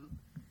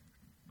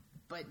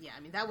 But yeah,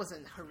 that was a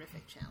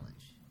horrific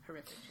challenge.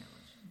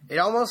 It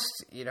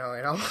almost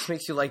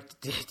makes you like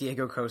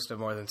Diego Costa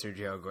more than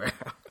Sergio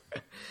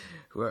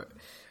Aguero.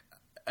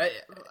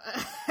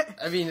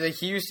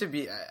 He used to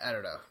be. I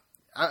don't know.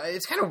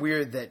 It's kind of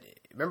weird that.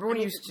 Remember when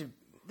he used to?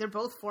 They're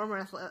both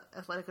former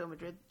Atletico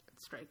Madrid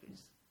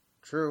strikers.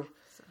 True.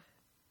 So.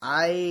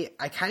 I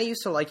kind of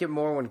used to like it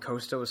more when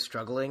Costa was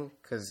struggling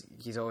because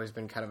he's always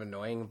been kind of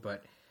annoying,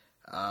 but.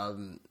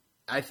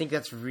 I think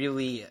that's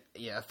really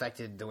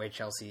affected the way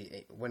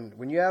Chelsea.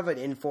 When you have an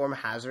informed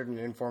Hazard and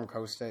an informed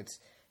Costa, it's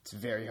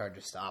very hard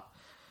to stop.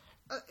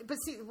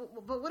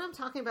 But what I'm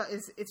talking about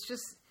is it's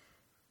just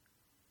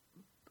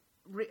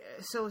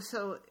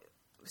so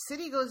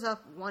City goes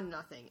up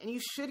 1-0, and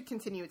you should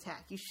continue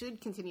attack. You should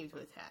continue to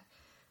attack.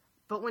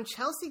 But when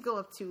Chelsea go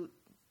up to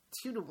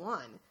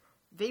 2-1,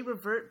 they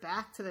revert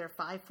back to their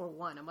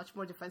 5-4-1, a much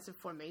more defensive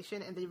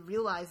formation, and they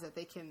realize that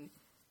they can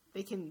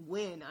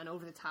win on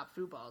over-the-top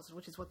through balls,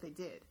 which is what they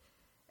did.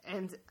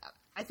 And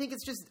I think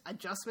it's just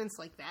adjustments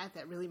like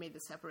that really made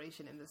the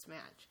separation in this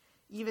match,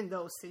 even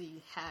though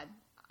City had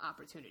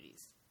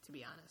opportunities, to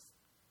be honest.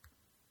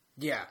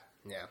 Yeah,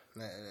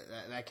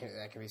 that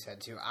can be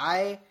said too.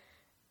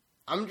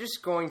 I'm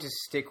just going to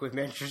stick with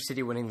Manchester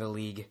City winning the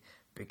league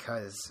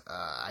because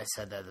I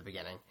said that at the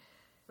beginning.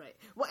 Right.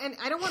 Well, and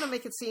I don't want to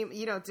make it seem,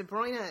 De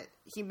Bruyne,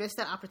 he missed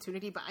that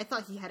opportunity, but I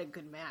thought he had a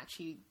good match.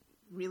 He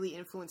really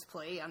influenced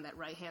play on that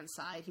right-hand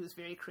side. He was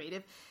very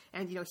creative,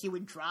 and he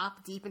would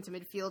drop deep into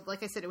midfield.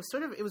 Like I said, it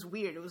was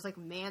weird. It was like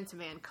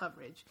man-to-man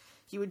coverage.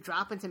 He would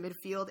drop into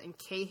midfield, and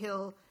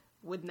Cahill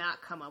would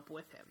not come up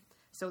with him.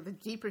 So the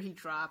deeper he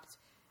dropped,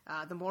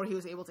 the more he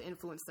was able to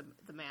influence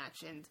the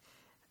match. And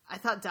I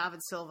thought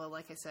David Silva,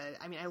 like I said,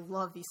 I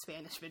love these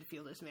Spanish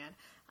midfielders, man.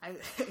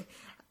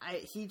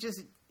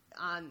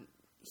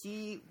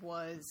 He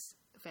was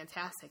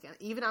fantastic. And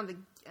even on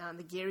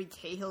the Gary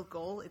Cahill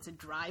goal, it's a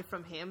drive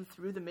from him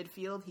through the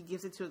midfield. He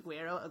gives it to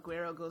Aguero.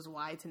 Aguero goes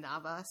wide to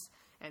Navas,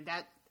 and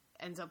that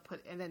ends up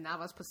and then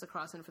Navas puts the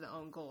cross in for the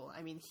own goal.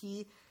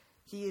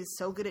 He is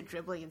so good at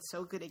dribbling and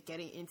so good at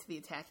getting into the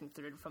attacking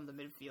third from the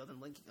midfield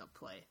and linking up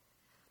play.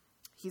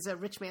 He's a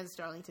rich man's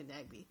Darlington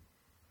Nagbe.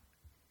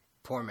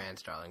 Poor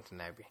man's Darlington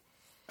Nagbe.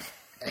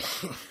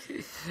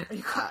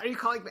 Are you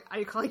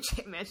calling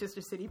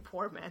Manchester City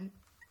poor men?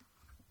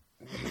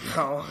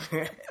 No.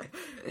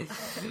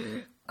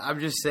 I'm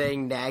just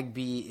saying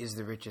Nagbe is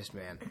the richest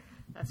man.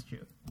 That's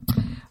true.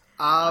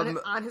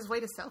 On his way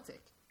to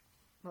Celtic,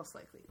 most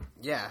likely.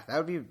 Yeah, that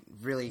would be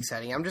really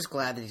exciting. I'm just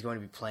glad that he's going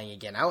to be playing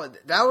again.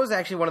 That was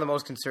actually one of the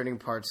most concerning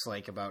parts,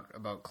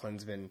 about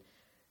Klinsmann.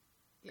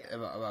 Yeah.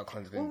 About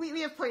Klinsmann. Well,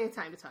 we have plenty of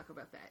time to talk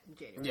about that in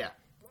January. Yeah.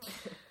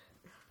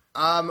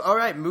 All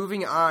right,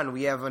 moving on.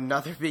 We have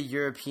another big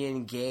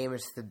European game.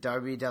 It's the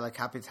Derby della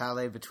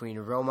Capitale between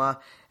Roma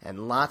and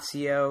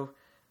Lazio.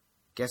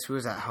 Guess who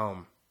is at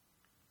home?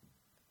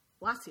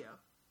 Lazio.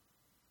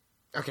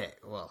 Okay,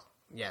 well,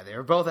 yeah, they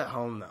were both at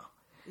home, though.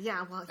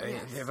 Yeah, well,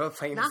 yes. They're both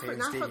playing the same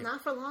stadium.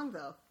 Not for long,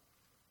 though.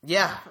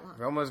 Yeah,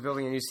 Roma's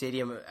building a new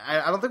stadium.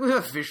 I don't think we've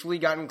officially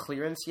gotten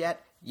clearance yet,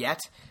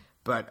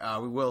 but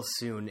we will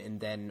soon, and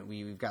then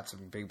we've got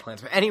some big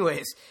plans. But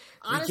anyways,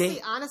 honestly,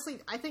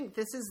 I think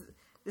this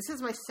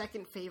is my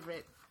second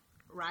favorite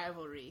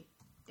rivalry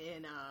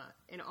in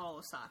all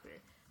of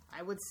soccer.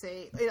 I would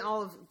say in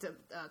all of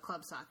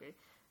club soccer.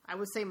 I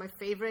would say my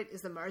favorite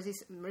is the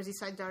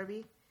Merseyside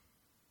derby,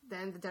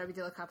 then the Derby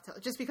della Capitale,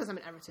 just because I'm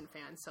an Everton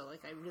fan, so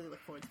I really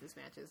look forward to these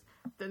matches.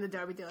 Then the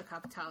Derby della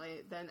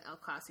Capitale, then El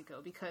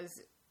Clasico, because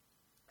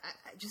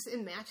just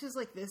in matches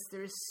like this,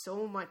 there is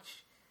so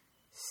much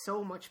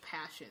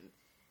passion.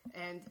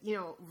 And,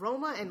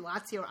 Roma and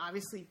Lazio are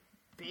obviously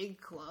big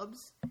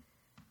clubs,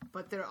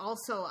 but they're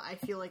also, I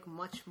feel like,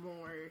 much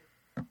more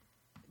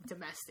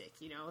domestic,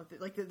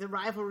 the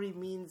rivalry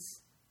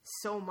means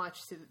so much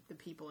to the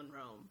people in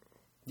Rome.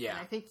 Yeah. And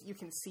I think you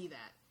can see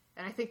that.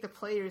 And I think the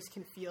players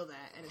can feel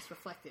that, and it's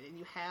reflected. And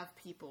you have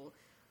people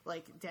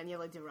like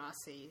Daniele De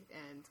Rossi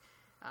and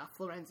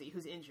Florenzi,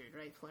 who's injured,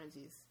 right?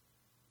 Florenzi's...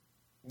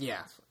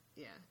 Yeah.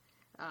 Yeah.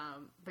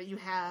 But you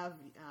have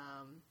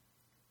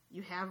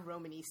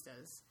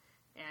Romanistas,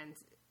 and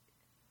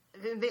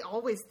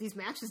these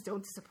matches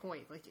don't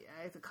disappoint.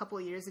 A couple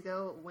of years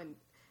ago when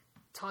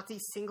Totti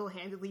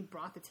single-handedly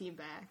brought the team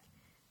back.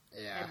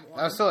 Yeah,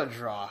 that was still a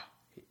draw.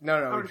 No,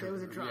 it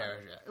was a draw.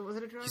 Yeah. Was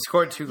it a draw? He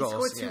scored two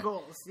goals. He scored two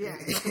goals. Yeah,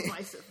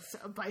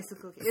 a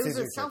bicycle. It was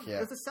a selfie. It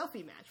was a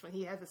selfie match when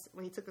he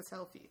took the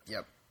selfie.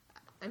 Yep.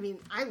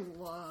 I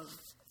love.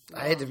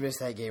 I had to miss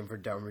that game for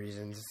dumb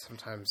reasons.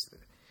 Sometimes.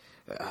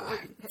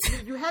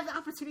 You had the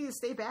opportunity to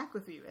stay back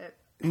with me.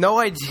 No,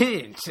 I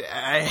didn't.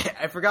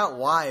 I forgot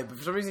why, but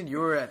for some reason you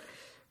were at,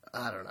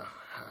 I don't know,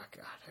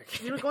 God.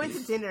 Okay. We were going to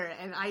dinner,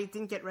 and I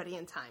didn't get ready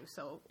in time,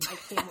 so I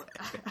came.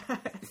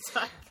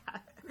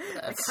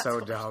 That's so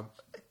dumb.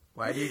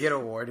 Why do you get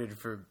awarded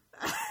for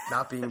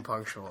not being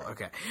punctual?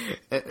 Okay.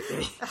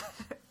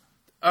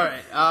 All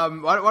right.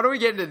 Why don't we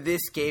get into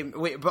this game?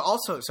 Wait, but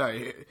also,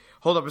 sorry.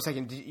 Hold up a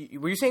second.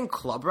 Were you saying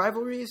club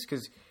rivalries?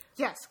 Because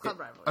yes, club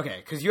rivalries.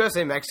 Okay, because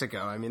USA Mexico.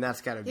 I mean,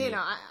 that's got to be.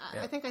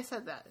 I think I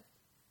said that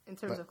in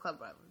terms of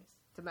club rivalries,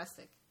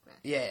 domestic match.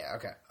 Yeah.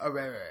 Okay. Oh,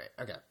 right.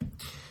 Okay.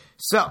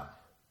 So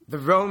the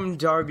Rome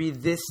derby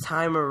this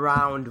time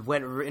around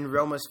went in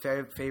Roma's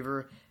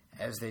favor,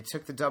 as they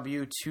took the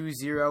W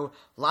 2-0.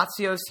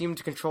 Lazio seemed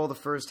to control the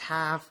first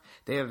half.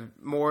 They had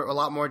a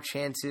lot more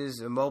chances.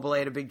 Immobile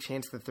had a big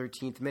chance in the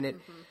 13th minute.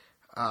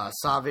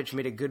 Savic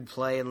made a good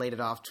play and laid it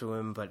off to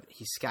him, but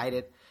he skied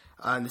it.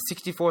 In the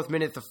 64th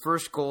minute, the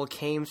first goal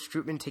came.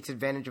 Strootman takes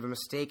advantage of a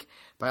mistake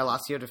by a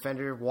Lazio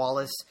defender,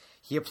 Wallace.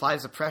 He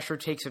applies the pressure,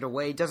 takes it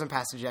away, doesn't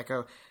pass to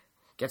Dzeko,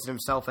 gets it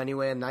himself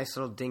anyway. A nice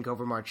little dink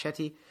over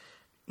Marchetti.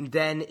 And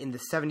then in the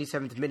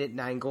 77th minute,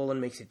 Nainggolan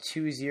makes it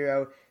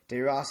 2-0. De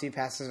Rossi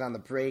passes it on the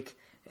break,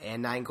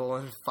 and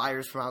Nainggolan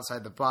fires from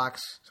outside the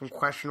box. Some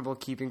questionable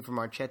keeping from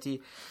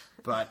Marchetti,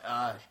 but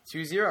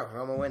 2-0,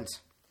 Roma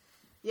wins.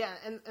 Yeah,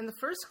 and the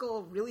first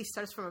goal really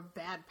starts from a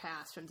bad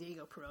pass from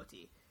Diego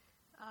Perotti.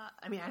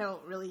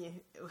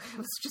 It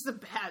was just a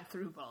bad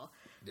through ball.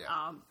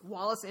 Yeah.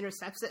 Wallace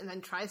intercepts it and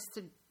then tries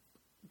to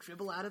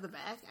dribble out of the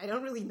back. I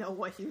don't really know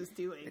what he was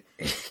doing.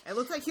 It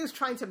looked like he was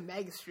trying to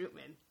meg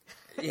Strootman.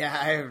 Yeah,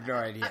 I have no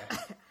idea.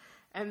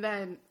 And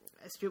then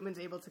Strootman's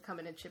able to come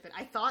in and chip it.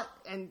 I thought,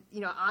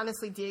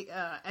 honestly,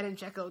 Edin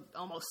Dzeko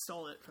almost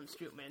stole it from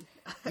Strootman.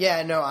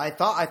 Yeah, no, I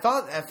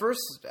thought at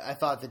first that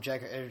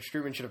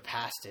Strootman should have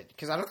passed it,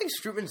 because I don't think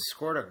Strootman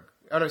scored.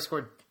 But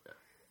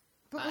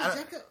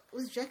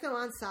was Dzeko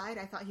onside?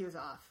 I thought he was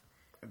off.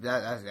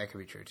 That could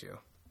be true too.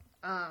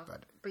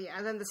 But yeah,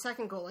 and then the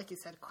second goal, like you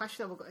said,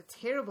 questionable goal,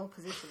 terrible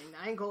positioning.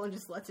 Nainggolan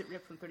just lets it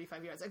rip from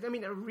 35 yards. I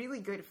mean, a really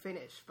good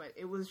finish, but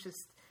it was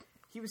just,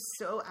 he was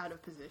so out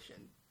of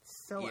position.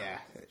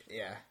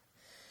 Yeah.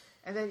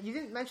 And then you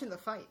didn't mention the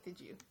fight, did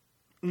you?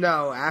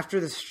 No, after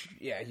this,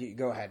 you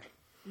go ahead.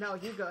 No,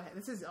 you go ahead.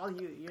 This is all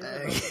you.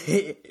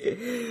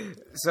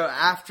 So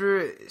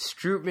after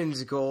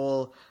Strootman's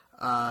goal,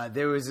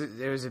 there was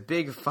a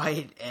big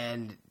fight,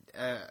 and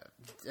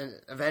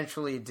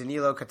eventually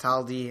Danilo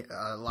Cataldi,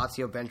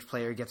 Lazio bench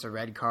player, gets a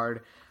red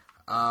card.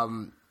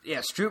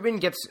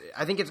 Strootman gets.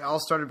 I think it's all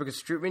started because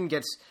Strootman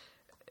gets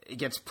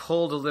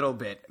pulled a little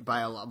bit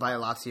by a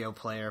Lazio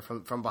player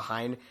from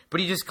behind, but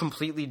he just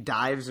completely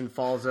dives and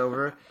falls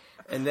over,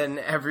 and then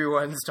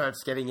everyone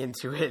starts getting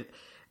into it,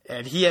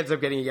 and he ends up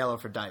getting a yellow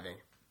for diving.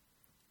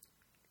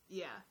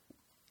 Yeah.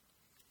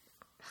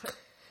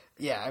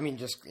 Yeah, I mean,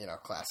 just,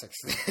 classics.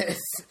 It's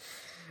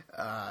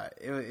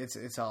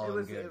all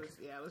in good.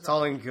 It's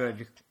all in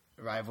good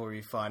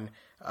rivalry fun.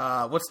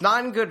 What's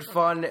not in good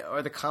fun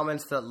are the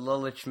comments that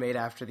Lulic made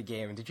after the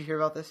game. Did you hear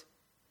about this?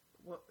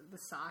 What, the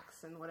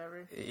socks and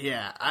whatever?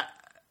 Yeah.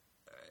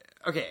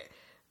 Okay.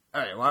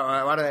 All right.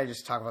 Why don't I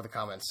just talk about the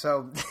comments?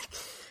 So,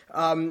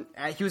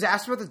 he was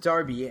asked about the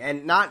derby,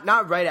 and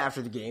not right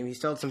after the game. He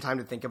still had some time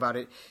to think about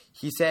it.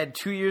 He said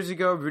 2 years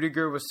ago,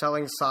 Rudiger was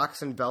selling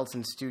socks and belts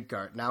in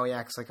Stuttgart. Now he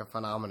acts like a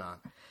phenomenon.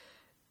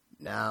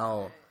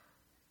 Now,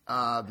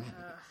 why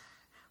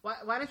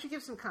don't you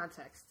give some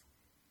context?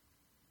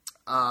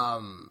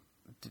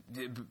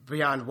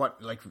 Beyond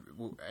what, like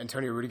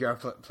Antonio Rudiger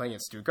playing at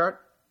Stuttgart?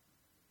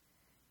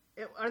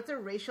 Aren't there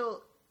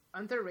racial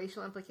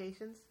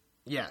implications?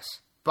 Yes,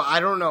 but I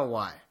don't know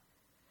why.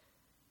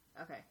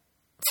 Okay.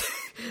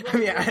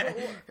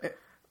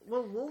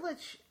 Well,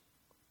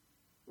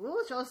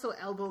 Lulic also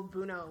elbowed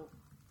Bruno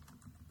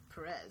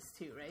Perez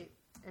too, right?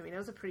 I mean, that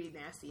was a pretty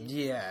nasty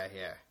injury.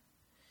 Yeah.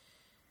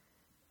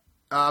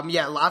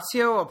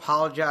 Lazio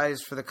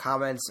apologized for the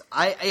comments.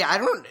 I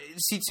don't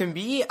see. To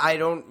me, I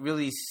don't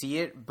really see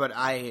it, but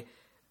I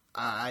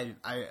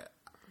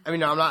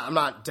mean, I'm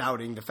not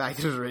doubting the fact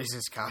that it was a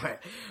racist comment,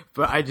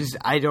 but I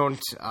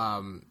don't.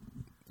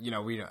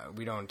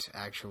 We don't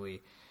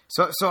actually.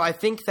 So I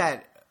think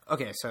that.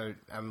 Okay, so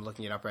I'm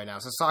looking it up right now.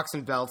 So socks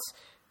and belts,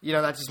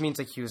 that just means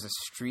like he was a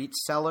street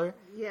seller.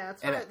 Yeah,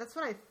 that's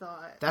what I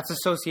thought. That's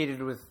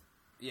associated with,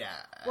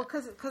 yeah. Well,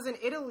 because in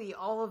Italy,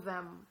 all of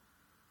them,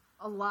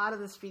 a lot of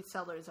the street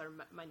sellers are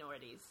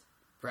minorities.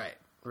 Right.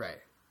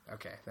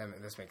 Okay,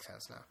 this makes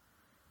sense now.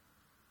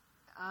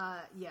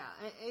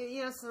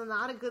 So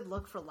not a good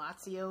look for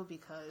Lazio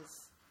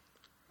because,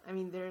 I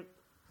mean, they're...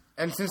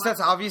 And since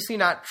that's obviously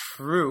not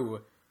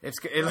true, it's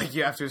like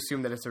you have to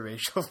assume that it's a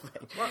racial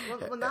thing.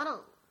 Well,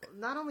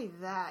 not only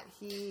that,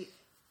 there's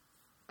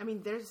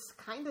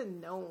kind of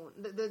known...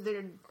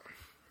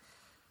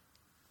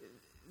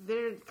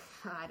 They're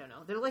I don't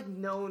know. They're like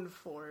known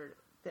for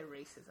their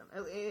racism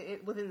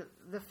within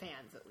the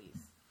fans, at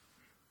least.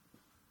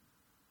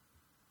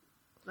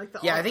 Like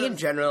I think in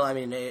general, I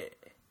mean,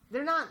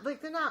 they're not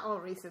all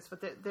racist,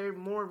 but they're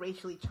more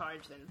racially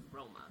charged than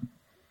Roma.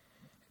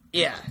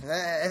 Yeah,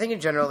 I think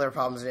in general there are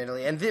problems in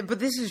Italy, but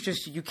this is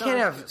just you can't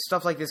have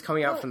stuff like this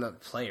coming out from the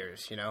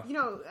players, you know.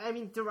 I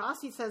mean, De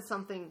Rossi said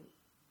something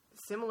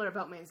similar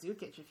about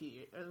Mandzukic a few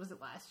years, or was it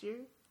last year?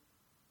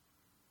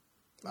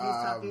 He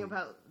was talking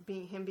about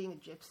him being a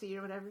gypsy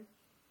or whatever.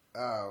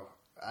 Oh,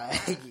 I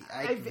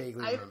vaguely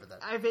remember that.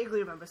 I vaguely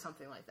remember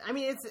something like that. I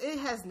mean, it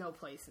has no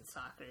place in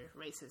soccer,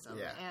 racism,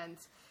 and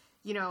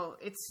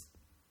it's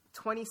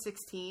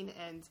 2016,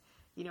 and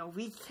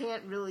we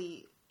can't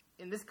really.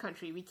 In this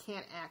country, we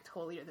can't act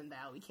holier than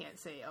thou. We can't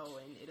say, "Oh,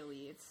 in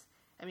Italy,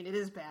 it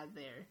is bad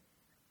there,"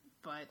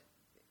 but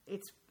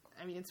it's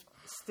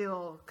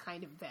still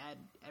kind of bad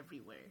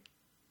everywhere.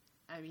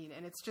 I mean,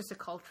 and it's just a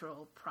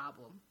cultural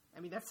problem.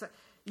 I mean, that's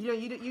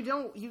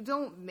you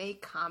don't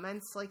make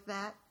comments like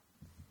that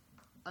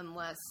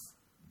unless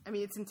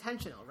it's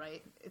intentional,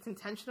 right? It's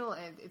intentional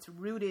and it's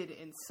rooted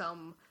in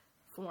some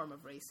form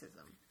of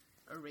racism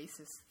or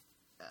racist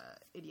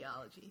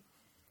ideology.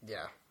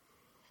 Yeah.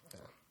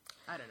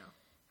 I don't know.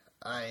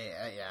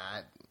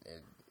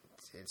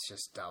 It's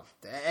just dumb.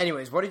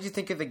 Anyways, what did you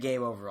think of the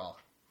game overall?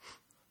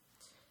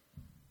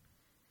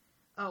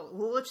 Oh,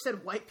 Lulich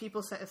said white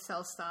people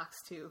sell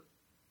stocks too.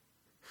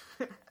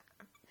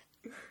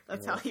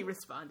 That's how he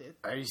responded.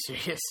 Are you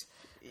serious?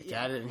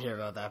 Yeah, I didn't hear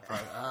about that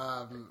part.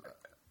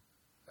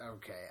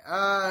 Okay.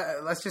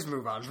 Let's just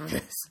move on from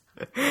this.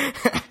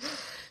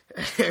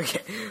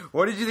 Okay.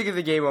 What did you think of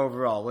the game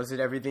overall? Was it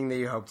everything that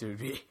you hoped it would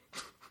be?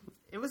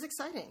 It was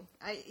exciting.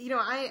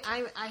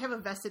 I have a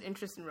vested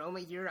interest in Roma.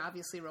 You're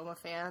obviously a Roma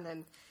fan,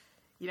 and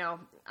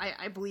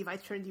I believe I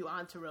turned you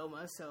on to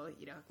Roma. So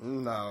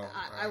no,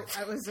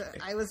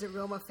 I was a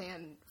Roma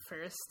fan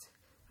first.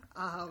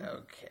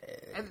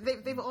 Okay. And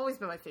they've always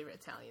been my favorite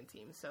Italian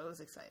team, so it was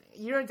exciting.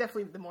 You're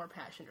definitely the more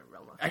passionate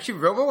Roma fan. Actually,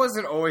 Roma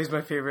wasn't always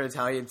my favorite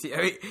Italian team.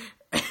 I mean,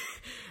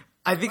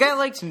 I think I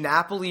liked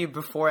Napoli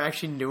before I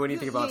actually knew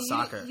anything about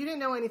soccer. You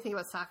didn't know anything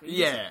about soccer.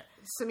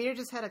 Samir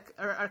just had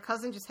our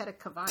cousin just had a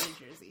Cavani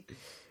jersey.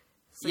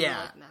 So you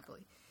liked Napoli.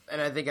 And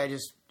I think I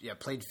just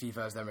played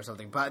FIFA as them or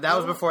something. But that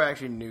was before I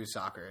actually knew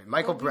soccer.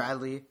 Michael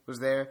Bradley was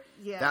there.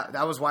 Yeah.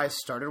 That was why I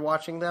started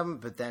watching them,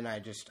 but then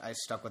I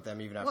stuck with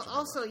them even after. Well,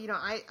 also,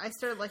 I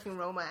started liking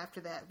Roma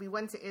after that. We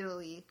went to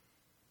Italy,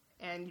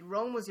 and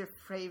Rome was your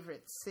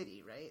favorite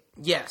city, right?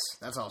 Yes,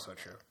 that's also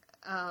true.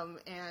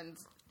 And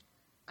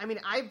I mean,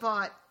 I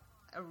bought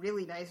a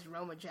really nice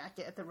Roma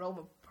jacket at the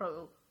Roma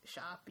Pro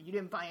shop, but you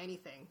didn't buy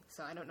anything,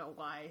 so I don't know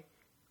why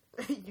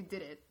you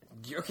did it.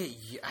 Okay,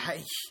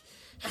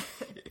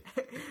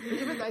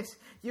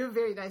 You have a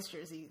very nice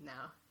jersey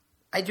now.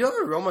 I do have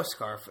a Roma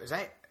scarf. Did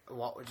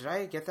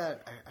I get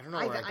that? I don't know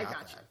where I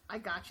got that. I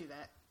got you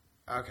that.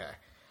 Okay.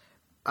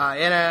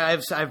 And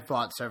I've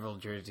bought several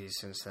jerseys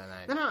since then.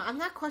 No, I'm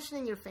not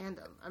questioning your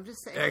fandom. I'm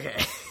just saying.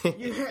 Okay.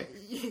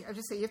 I'm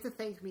just saying you have to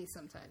thank me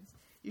sometimes.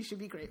 You should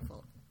be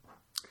grateful.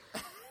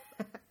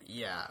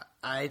 Yeah,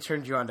 I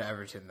turned you on to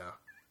Everton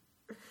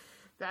though.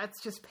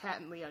 That's just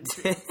patently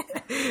untrue.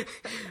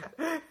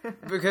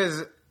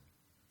 Because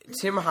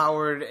Tim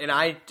Howard and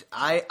I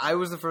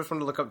was the first one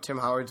to look up Tim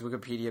Howard's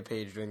Wikipedia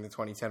page during the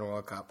 2010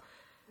 World Cup.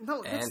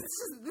 No, this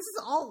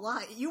is all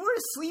lie. You were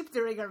asleep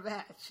during our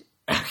match.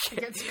 Okay.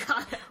 Against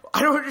Ghana.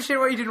 I don't understand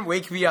why you didn't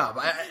wake me up.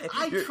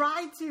 I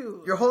tried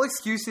to. Your whole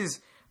excuse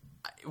is,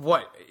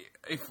 what?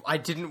 If I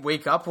didn't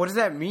wake up, what does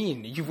that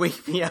mean? You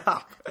wake me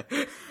up.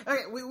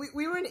 Okay,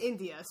 we were in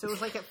India, so it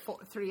was like at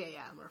 3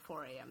 a.m. or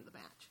 4 a.m. the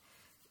match.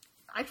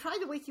 I tried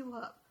to wake you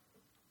up.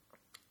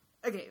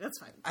 Okay, that's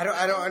fine. I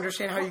don't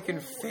understand how you can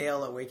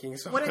fail at waking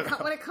someone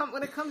up. When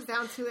it comes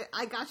down to it,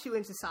 I got you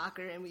into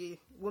soccer, and we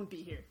wouldn't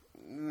be here.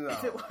 No.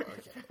 If it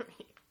weren't for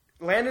me.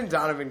 Landon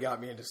Donovan got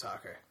me into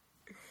soccer.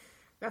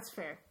 That's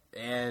fair.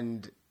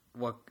 And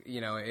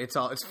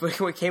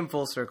it came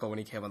full circle when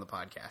he came on the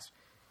podcast.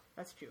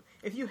 That's true.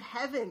 If you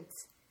haven't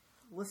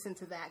listened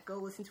to that, go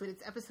listen to it.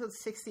 It's episode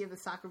 60 of the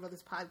Soccer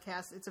Brothers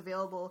podcast. It's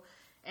available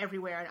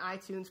everywhere on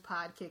iTunes,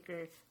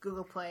 Podkicker,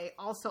 Google Play,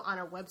 also on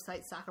our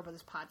website,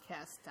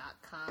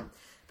 soccerbrotherspodcast.com.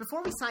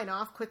 Before we sign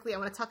off, quickly, I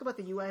want to talk about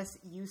the U.S.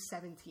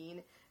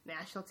 U17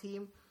 national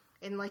team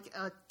in like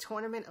a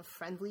tournament of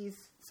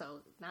friendlies. So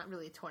not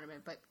really a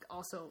tournament, but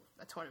also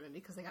a tournament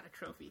because they got a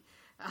trophy.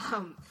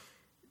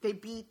 They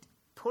beat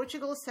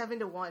Portugal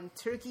 7-1,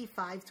 Turkey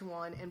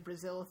 5-1, and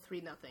Brazil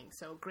 3-0.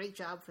 So great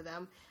job for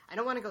them. I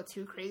don't want to go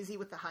too crazy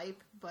with the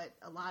hype, but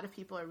a lot of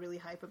people are really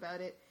hype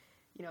about it.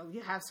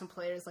 You have some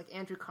players like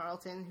Andrew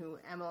Carlton, who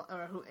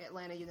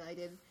Atlanta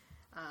United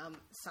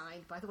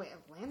signed. By the way,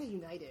 Atlanta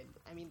United,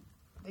 I mean,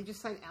 they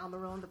just signed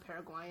Almiron, the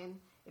Paraguayan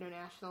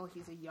international.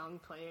 He's a young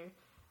player.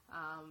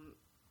 I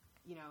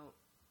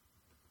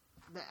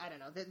don't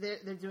know.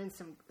 They're doing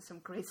some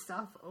great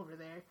stuff over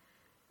there.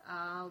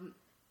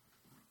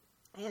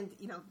 And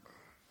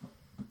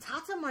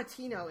Tata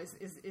Martino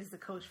is the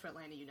coach for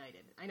Atlanta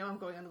United. I know I'm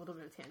going on a little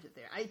bit of a tangent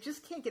there. I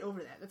just can't get over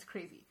that. That's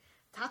crazy.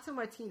 Tata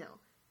Martino.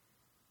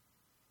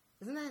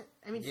 Isn't that...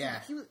 I mean, yeah,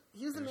 he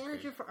was the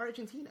manager for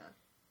Argentina.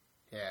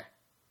 Yeah.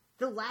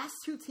 The last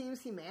two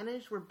teams he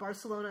managed were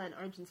Barcelona and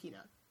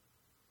Argentina.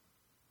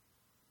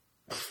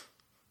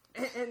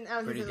 And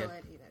now Pretty he's in good.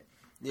 Atlanta United.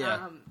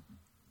 Yeah.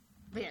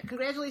 But yeah,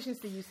 congratulations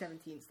to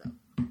U17s,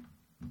 though.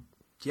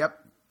 Yep.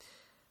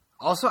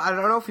 Also, I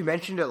don't know if we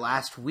mentioned it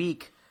last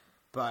week,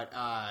 but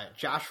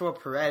Joshua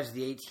Perez,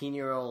 the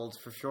 18-year-old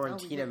for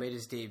Fiorentina, made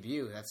his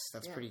debut.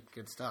 That's pretty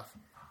good stuff.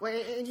 Well,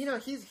 and you know,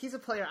 he's a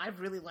player I've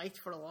really liked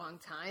for a long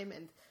time,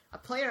 and a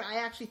player I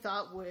actually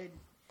thought would,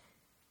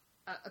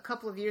 a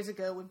couple of years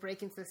ago, would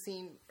break into the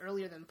scene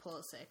earlier than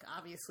Pulisic.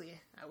 Obviously,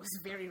 I was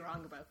very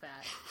wrong about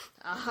that.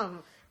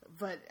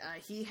 But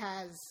he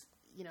has,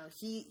 you know,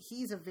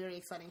 he's a very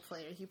exciting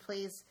player. He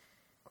plays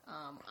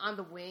on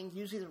the wing,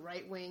 usually the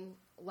right wing,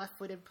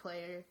 left-footed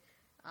player.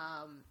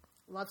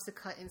 Loves to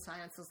cut inside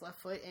on his left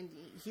foot, and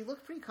he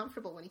looked pretty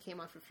comfortable when he came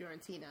on for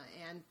Fiorentina.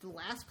 And the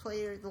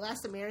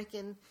last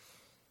American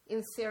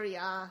in Serie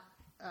A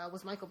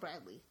was Michael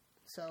Bradley.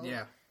 So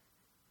Yeah.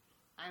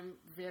 I'm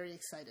very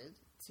excited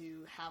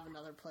to have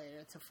another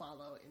player to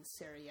follow in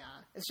Serie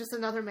A. It's just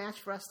another match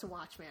for us to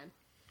watch, man.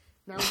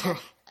 Now we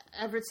have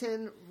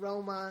Everton,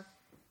 Roma,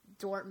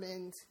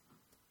 Dortmund,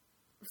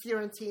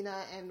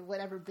 Fiorentina, and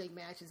whatever big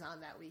match is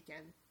on that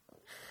weekend.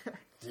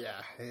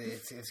 Yeah,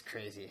 it's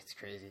crazy. It's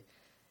crazy.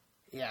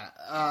 Yeah.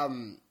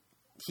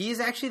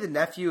 He's actually the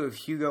nephew of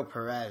Hugo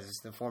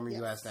Perez, the former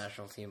U.S.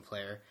 national team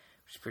player,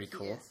 which is pretty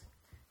cool.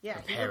 Yes.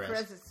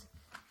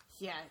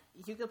 Yeah,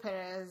 Hugo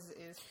Perez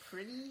is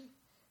pretty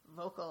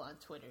vocal on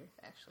Twitter,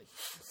 actually.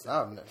 So,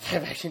 Oh, no.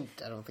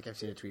 I don't think I've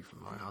seen a tweet from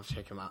him. I'll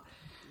check him out.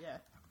 yeah.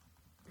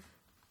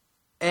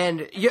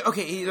 And, yeah,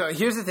 okay,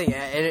 here's the thing,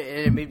 and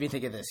it made me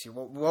think of this.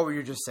 What were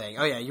you just saying?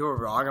 Oh, yeah, you were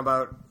wrong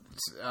about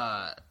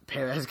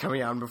Perez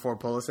coming on before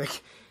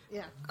Pulisic.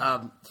 Yeah.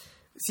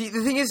 See,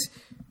 the thing is,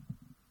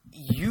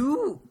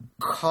 you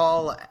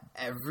call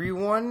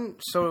everyone,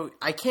 so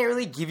I can't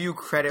really give you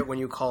credit when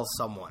you call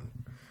someone.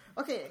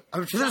 Okay.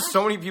 I'm sure there's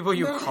so many people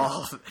you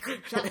call.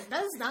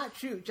 That is not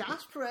true.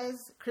 Josh Perez,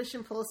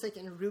 Christian Pulisic,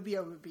 and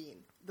Rubio Rubin.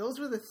 Those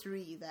were the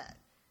three that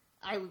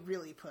I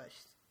really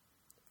pushed.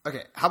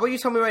 Okay, how about you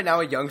tell me right now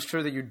a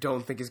youngster that you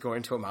don't think is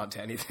going to amount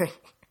to anything?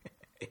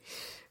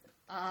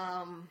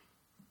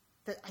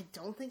 That I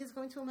don't think is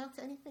going to amount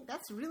to anything?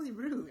 That's really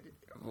rude.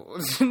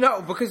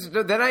 No, because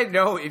then I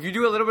know if you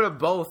do a little bit of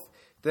both,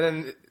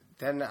 then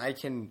I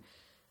can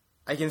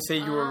say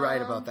you were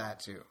right about that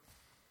too.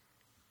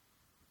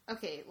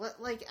 Okay,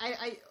 like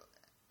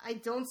I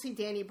don't see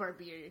Danny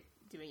Barbier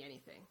doing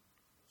anything.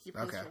 He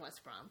plays for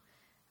West Brom.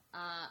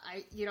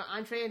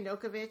 Andrea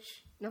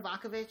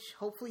Novakovic.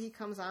 Hopefully he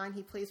comes on.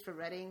 He plays for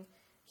Reading.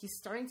 He's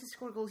starting to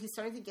score goals. He's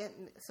starting to get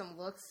some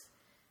looks.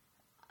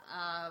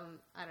 I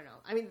don't know.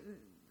 I mean,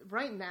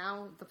 right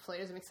now the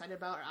players I'm excited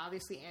about are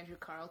obviously Andrew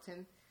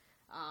Carlton,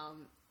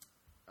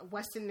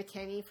 Weston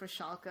McKennie for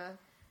Schalke,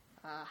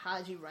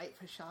 Haji Wright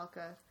for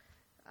Schalke,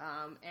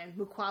 and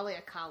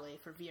Mukwale Akale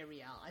for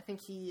Villarreal. I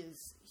think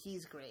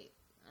he's great.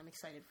 I'm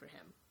excited for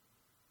him.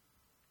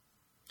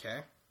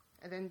 Okay.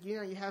 And then,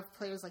 you have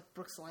players like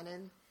Brooks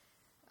Lennon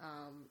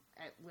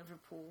at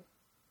Liverpool.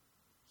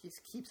 He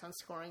keeps on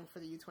scoring for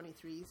the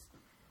U23s.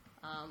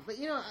 But,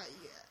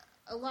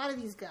 a lot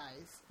of these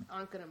guys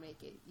aren't going to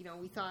make it.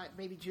 We thought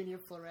maybe Junior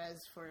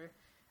Flores for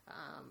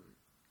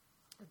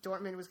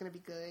Dortmund was going to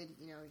be good.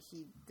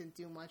 He didn't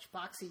do much.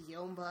 Boxy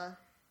Yomba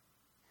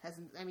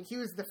hasn't... I mean, he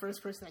was the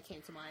first person that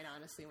came to mind,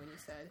 honestly, when you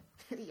said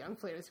young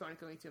players who aren't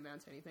going to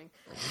amount to anything.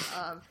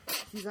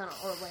 He's on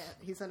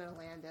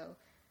Orlando.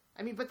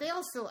 I mean, but they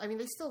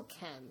still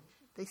can.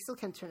 They still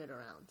can turn it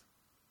around.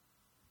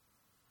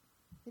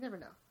 You never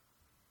know.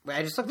 Wait,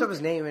 I just looked up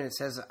his name, and it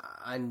says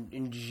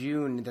in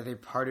June that they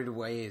parted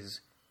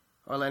ways.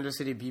 Orlando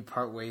City B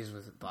part ways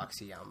with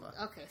Boxy Yamba.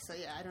 Okay, so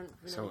yeah, I don't...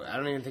 I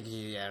don't even think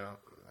he... Yeah, I don't...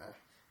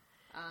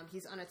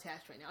 He's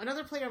unattached right now.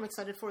 Another player I'm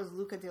excited for is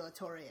Luca De La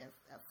Torre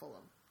at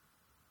Fulham.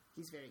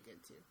 He's very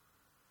good, too.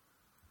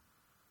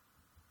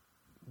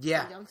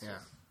 Yeah.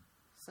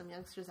 Some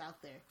youngsters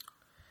out there.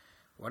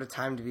 What a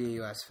time to be a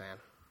U.S. fan.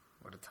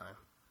 What a time.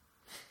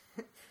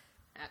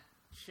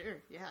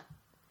 Sure, yeah.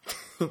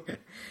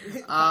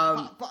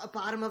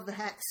 Bottom of the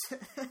hex.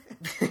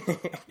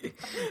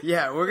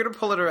 Yeah, we're going to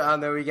pull it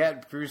around, though. We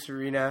got Bruce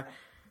Arena.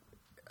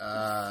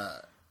 Yeah,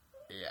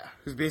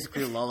 who's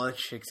basically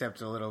Lulich,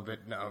 except a little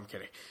bit... No, I'm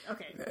kidding.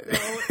 Okay.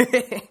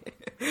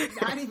 No,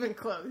 not even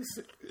close.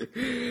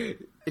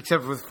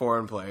 Except with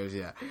foreign players,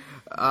 yeah.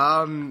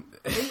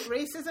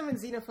 Racism and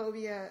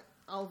xenophobia,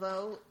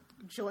 although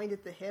joined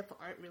at the hip,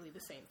 aren't really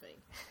the same thing.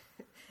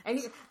 And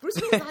Bruce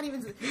Arena's not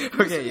even...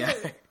 Bruce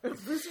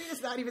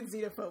Arena's not even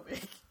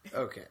xenophobic.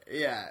 Okay,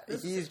 yeah.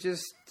 He's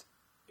just...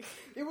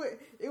 It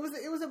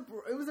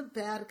was a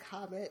bad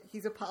comment.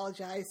 He's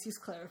apologized. He's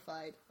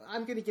clarified.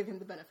 I'm going to give him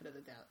the benefit of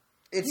the doubt.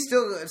 It's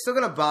still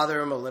going to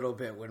bother him a little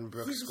bit when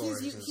Brooks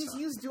scores. He's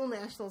used dual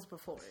nationals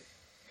before.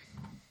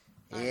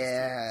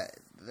 Yeah,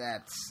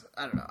 that's...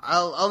 I don't know.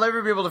 I'll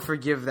never be able to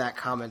forgive that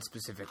comment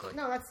specifically.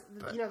 No,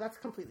 that's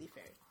completely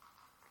fair.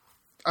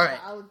 All right.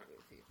 I'll agree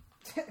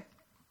with you.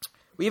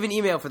 We have an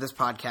email for this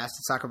podcast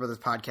at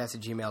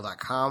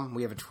soccerbrotherspodcast@gmail.com.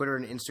 We have a Twitter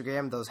and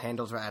Instagram. Those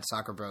handles are at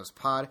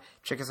soccerbrospod.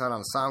 Check us out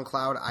on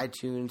SoundCloud,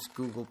 iTunes,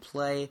 Google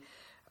Play.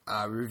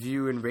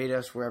 Review and rate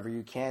us wherever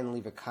you can.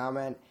 Leave a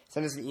comment.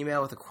 Send us an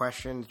email with a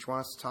question that you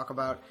want us to talk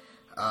about.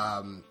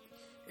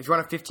 If you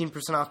want a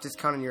 15% off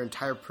discount on your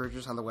entire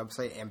purchase on the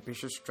website,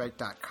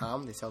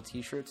 ambitiousstrike.com, they sell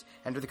t-shirts.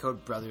 Enter the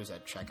code BROTHERS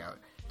at checkout.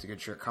 It's a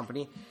good shirt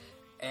company.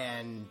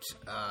 And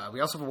we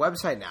also have a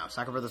website now,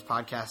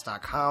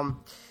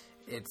 soccerbrothers.podcast.com.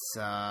 It's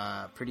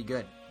pretty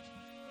good.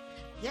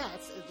 Yeah,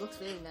 it looks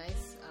very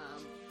nice.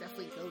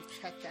 Definitely go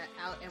check that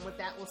out. And with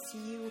that, we'll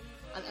see you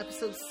on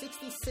episode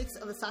 66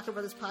 of the Soccer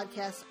Brothers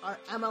Podcast, our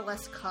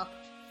MLS Cup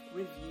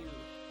review.